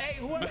bitch. Hey,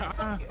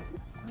 whoever.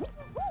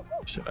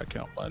 Should I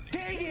count money?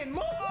 Digging,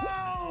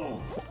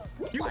 move!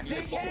 You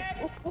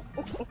dickhead!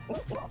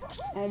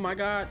 Oh my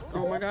god.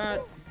 Oh my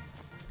god.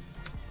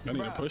 I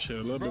need to push it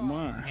a little bit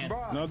more.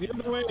 Bruh. No, the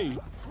other way.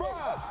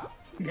 Bruh!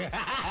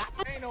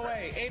 Ain't no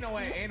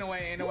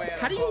way.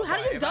 How do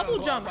you double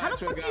jump? How the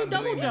fuck do you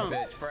double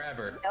jump?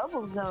 Forever.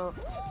 Double jump.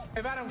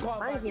 If I don't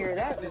qualify, I ain't hear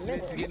that. this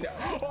bitch is getting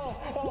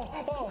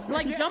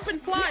Like yes, jump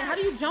and fly. How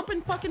do you jump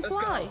and fucking Let's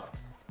fly?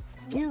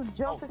 go. You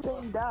jump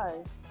until you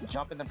die.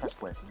 Jump and then press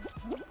square.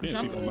 Yeah,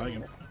 Jump. people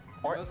lagging.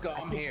 Let's go.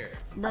 I'm here.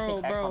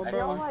 Bro, bro, Y'all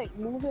bro. like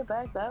move it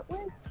back that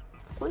way?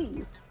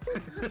 Please.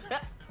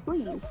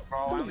 Please. Bro,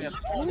 I only have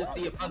I want to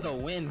see if I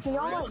can win. Can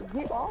y'all like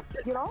get off?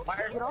 Get off? Why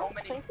are Get so off?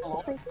 many Thank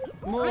people you. Thank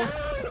you.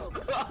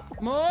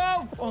 Move.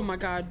 Move. Oh my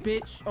god,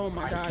 bitch. Oh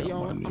my god,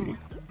 yo.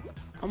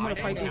 I'm gonna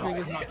fight these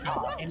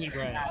niggas. Any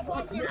grab.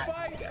 Fuck you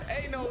fight.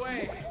 Ain't no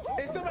way.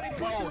 Hey, somebody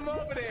push him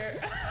over there.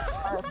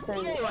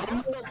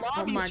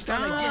 Oh my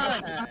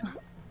god.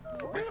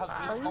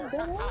 Are you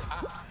dead?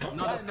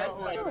 No, the fact that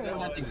I still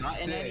haven't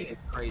gotten any is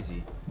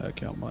crazy. I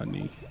count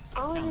money.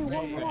 Oh,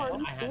 one more.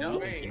 I had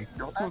no idea.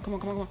 Come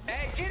on.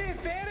 Hey, get in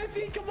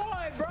fantasy. Come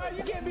on, bro.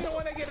 You can't be the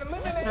one that get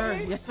eliminated. Yes,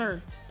 sir. Yes,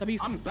 sir.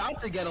 I'm about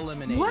to get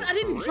eliminated. What? I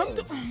didn't for jump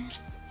real. the.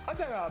 I'm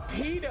talking about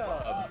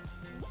P-Dub.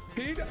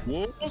 P-Dub.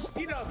 Wolves?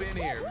 P-Dub in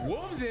here.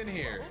 Wolves in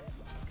here.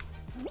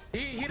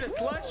 He the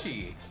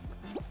slushy.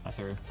 I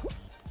threw.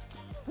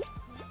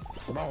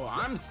 Bro,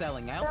 I'm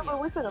selling Yeah, out.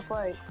 but we finna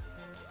fight.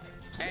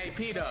 Hey,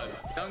 P-Dub.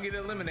 Don't get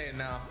eliminated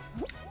now.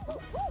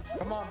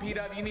 Come on,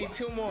 P-Dub. You need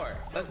 2 more.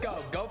 Let's go.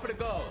 Go for the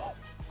goal.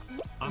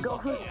 I'm Go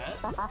lucky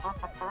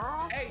for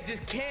ass. Hey,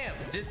 just camp.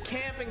 Just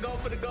camp and go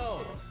for the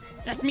gold.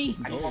 That's me.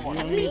 Oh,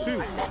 That's you me. need two.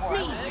 That's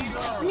me.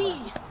 That's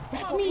me.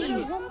 That's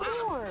me. One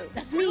more.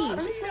 That's me.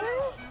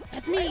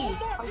 That's me.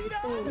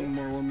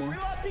 One more. We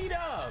love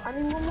P-Dub. I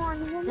need one more. I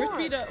need one more. Where's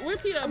Peter? Where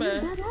Peter,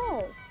 man? Dead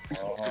ass.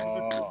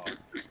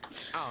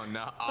 Oh,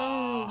 no.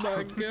 Oh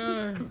my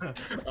god.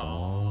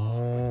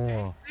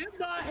 Oh.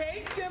 Simba.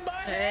 Hey, Simba.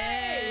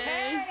 Hey.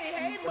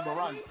 Hey, Simba,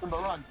 run. Simba,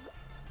 run.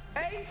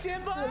 Hey,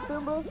 Simba.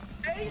 Simba.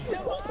 Hey,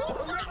 Simba.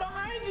 I'm right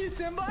behind you,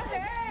 Simba.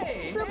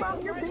 Hey. Simba,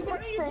 Hey, your right in front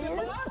biggest of you, fan.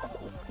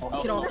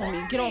 Simba. Get off of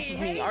me. Get off of me.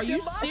 Hey, Are you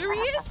Simba.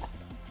 serious?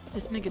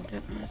 This nigga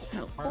did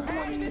help.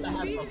 Hey, this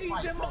is easy,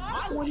 Simba.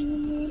 What do you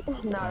need?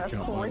 Nah, that's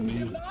count corny.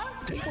 money.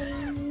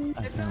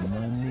 I count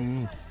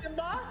money.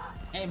 Simba.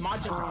 Hey,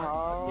 Majin,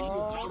 pay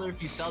you $1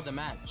 if you sell the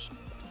match.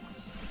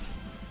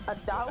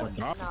 $1?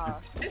 Nah.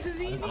 This is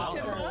easy,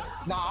 Simba.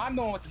 Nah, I'm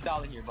the one with the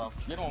dollar here, bro.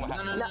 You're the one with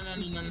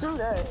No. Screw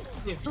that.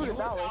 If Screw the you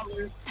dollar.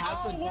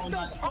 have to What the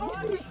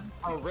fuck?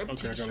 a rip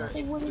Okay, I got t-shirt.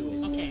 it.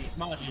 Okay,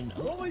 Majin.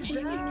 What was you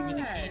give me the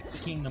that? keys to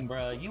the kingdom,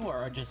 bro. You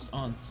are just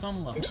on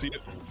some level. See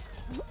it?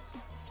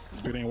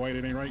 If it ain't white,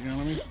 it ain't right, you know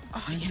what I mean?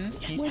 Oh, yes,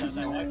 yes, He's yes.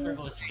 got that white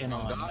privilege skin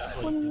on.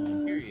 That's what he's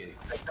doing. Period.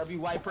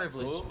 W white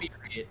privilege.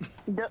 Period.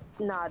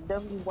 Nah,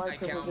 W I white privilege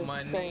count is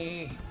the same.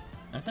 money.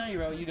 I'm telling you,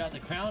 bro. You got the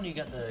crown. You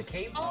got the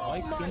cape.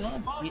 White skin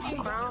on. Crown, You got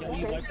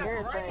white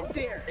privilege. everything.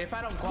 There. If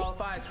I don't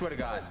qualify, I swear to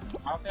God.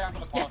 I don't think I'm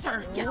gonna Yes,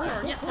 sir. Yes,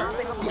 sir. Yes, sir.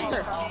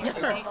 Yes,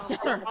 sir.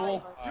 Yes, sir.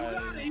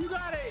 You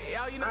got it.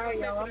 Oh, you know Alright,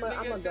 what yo, I'm saying?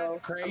 I'ma That's go.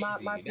 crazy.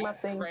 My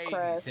That's thing crazy,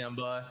 crashed.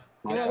 Simba.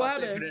 What For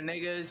happened? the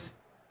niggas.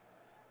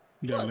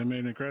 You got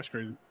eliminated and crash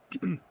crazy.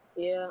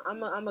 Yeah,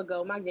 I'ma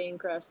go. My game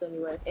crashed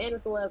anyway. And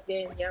it's the last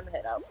game. Yeah, I'ma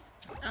head out.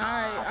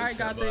 Alright,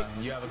 got Simba,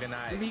 it. you have a good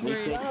night. Be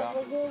great. Have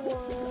a good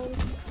one.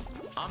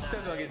 I'm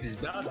still gonna get this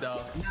dub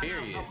though.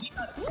 Period.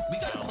 We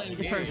gotta play Get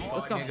Period, first.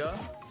 Let's fuck go.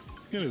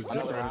 nigga. Get his zip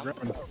right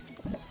grabbing.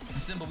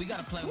 Simba, we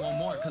gotta play one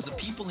more because the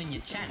people in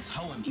your chat's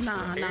hoeing me.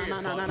 Nah.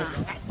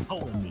 That's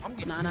holding me. I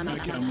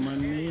count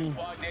money.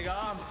 Fuck nigga,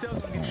 I'm still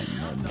gonna get this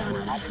dub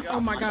though. Oh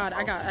my god,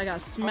 I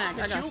got smacked.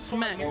 I got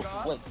smacked.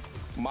 Wait,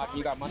 Maki,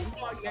 you got money?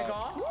 Fuck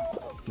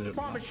nigga.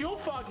 Promise you'll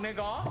fuck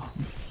nigga.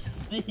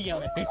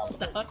 Yo,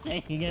 stop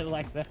saying it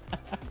like that.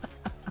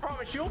 Promise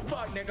course you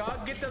fuck,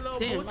 nigga. Get the little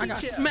Damn, booty I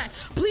got chips.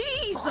 smacked.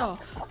 Please,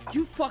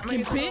 you fucking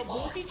Get the little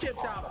bitch. booty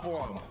chips out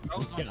for him.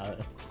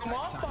 Come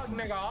on, fuck,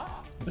 nigga.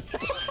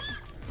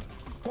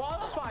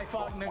 Qualify,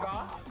 fuck,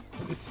 nigga.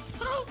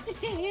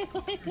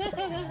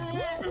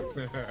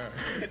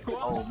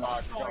 Oh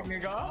my Fuck,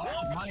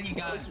 nigga. Alrighty,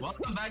 guys,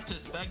 welcome back to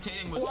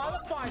spectating with.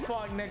 Qualify,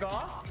 fuck,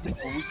 nigga.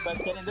 We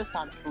spectating this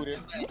time,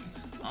 student.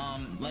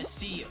 Let's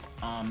see. It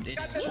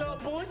Got is the little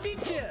booty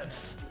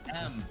chips.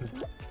 M.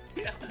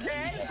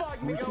 Hey, fuck,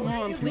 nigga. Come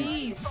on,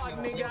 please. Fuck,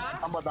 nigga.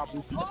 I'm about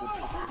booty chips.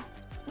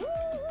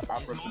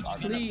 Is Majin gonna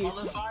Please.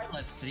 qualify?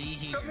 Let's see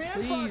here. Come here,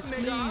 Please, fuck,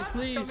 nigga.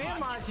 please, Come please. here,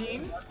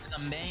 Majin.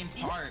 The main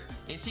part.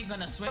 Is he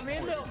gonna swim Come here,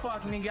 for little it?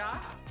 fuck, nigga. Get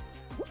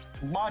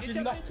Majin,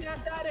 your left. bitch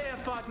ass out of here,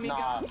 fuck, nigga.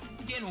 Nah,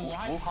 Again,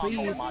 why? Wukong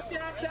Please. is Get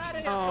your ass out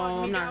of here, Oh,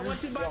 fuck, nigga. nah. I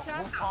want you Yo, back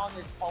out. Wukong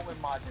is towing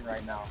Majin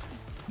right now.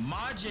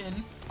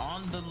 Majin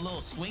on the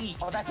little swingy.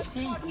 Oh, that's a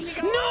key.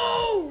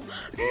 No!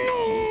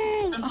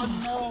 No!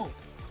 No.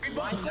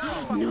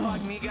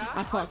 Fuck, nigga.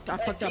 I fucked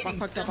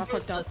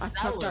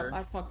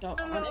up.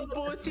 The little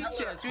bullshit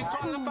chips. We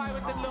qualify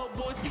with the little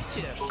bullshit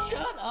chips.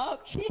 Shut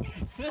up,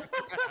 jeez.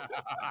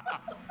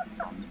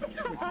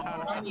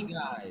 Alrighty,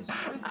 guys.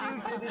 This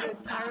dude did an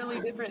entirely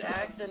different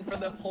accent for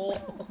the whole.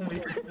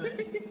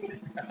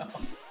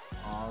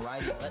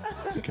 Alrighty,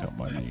 let's. Pick up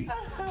my knee.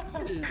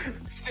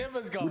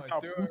 Simba's going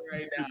through it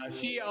right now.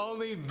 She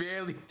only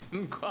barely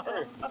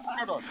qualified.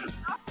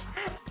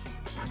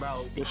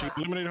 Bro, Well, she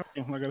eliminated her.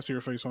 I gotta see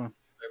her face on.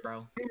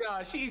 bro.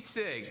 No, she's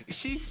sick.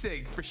 She's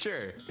sick for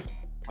sure.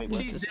 Wait,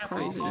 She's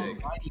definitely crazy.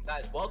 sick. Alrighty,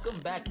 guys, welcome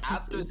back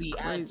after is the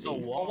crazy. actual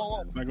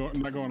wall.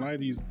 Not gonna lie,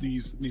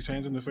 these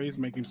hands in the face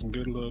making some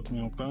good little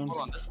thumbs.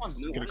 Hold on, this one's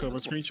new. Get a couple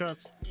of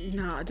screenshots.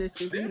 Nah,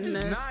 this is This is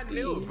nasty. not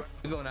new, bro.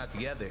 We're going out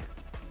together.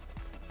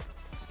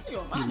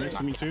 You next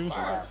to me too.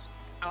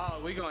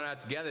 Oh, we going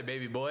out together,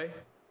 baby boy.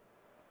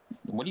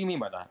 What do you mean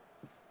by that?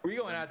 We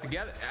going out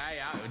together.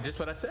 Just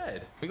what I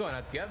said. We going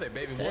out together,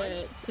 baby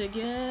boy. Sit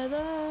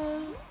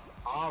together.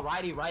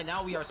 Alrighty, right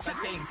now we are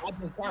spectating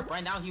Majin Park.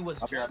 Right now he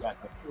was I'll be right just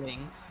back.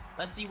 doing.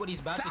 Let's see what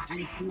he's about to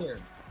do here.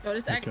 Yo,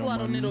 this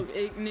axolotl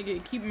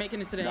nigga keep making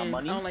it to the Got end.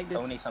 money? I don't like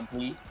this. Donate some,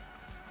 please.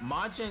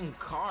 Majin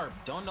Carp,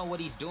 don't know what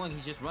he's doing.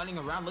 He's just running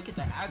around. Look at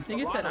the axolotl.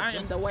 Nigga said I am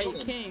just the white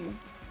chilling. king.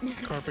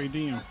 Carpe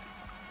diem.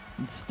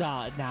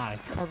 Stop. Nah,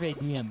 Carpe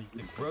Diem is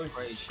the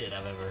grossest shit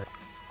I've ever heard.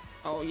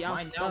 Oh, y'all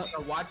Right now stuck. we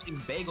are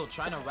watching Bagel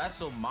trying to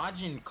wrestle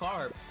Majin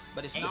Carp,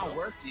 but it's not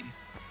working.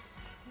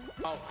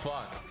 Oh,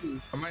 fuck.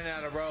 I'm running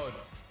out of road.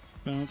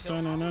 Dun,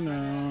 dun, dun, dun, dun,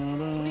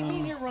 dun. What do you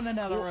mean you're running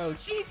out of road?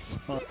 Jeez.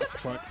 Oh,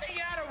 fuck. Hey,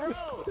 out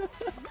of road.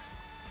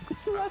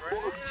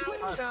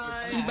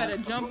 You better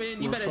jump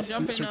in. You better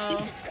jump in.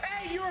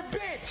 Hey, you're a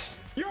bitch.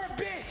 You're a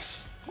bitch.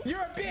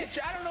 You're a bitch.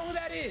 I don't know who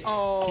that is.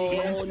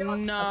 Oh,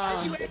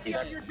 nah. You,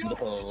 Ezio, you're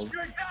done.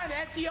 You're done,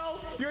 Ezio.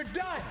 You're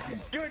done.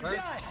 You're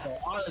done.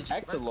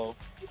 Excellent.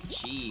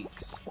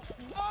 Cheeks.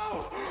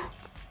 Oh!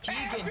 Keegan.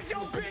 Hey, that's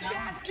your bitch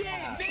ass kid,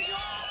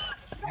 nigga.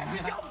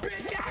 That's your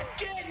bitch ass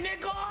kid,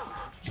 nigga.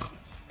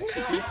 Did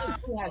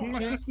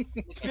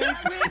I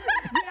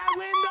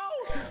win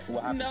though?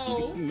 What happened?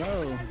 No.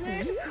 No.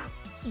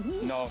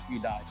 No, you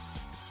died.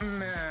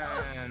 Man.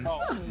 No.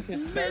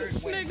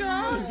 Bitch,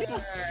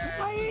 nigga.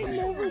 I ain't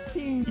never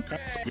seen.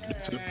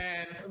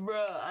 Man.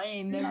 Bruh, I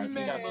ain't never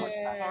seen that much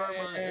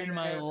karma in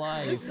my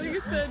life.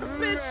 Nigga said,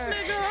 bitch,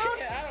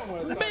 nigga. I don't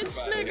want to talk Bitch,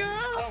 about it. nigga.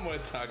 I don't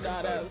want to talk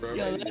about it, bro.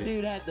 Yo, that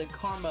dude had the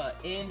karma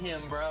in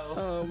him, bro.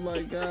 Oh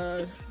my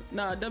god.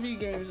 Nah, W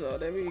games though.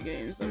 W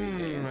games.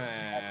 Man,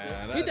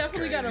 We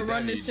definitely crazy. gotta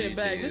run this shit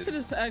back. WGGs. This shit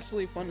is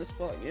actually fun as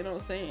fuck. You know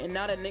what I'm saying? And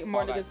now that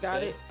more niggas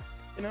got it,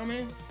 you know what I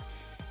mean?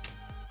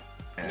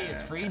 Hey,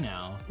 it's free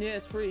now. Yeah,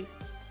 it's free.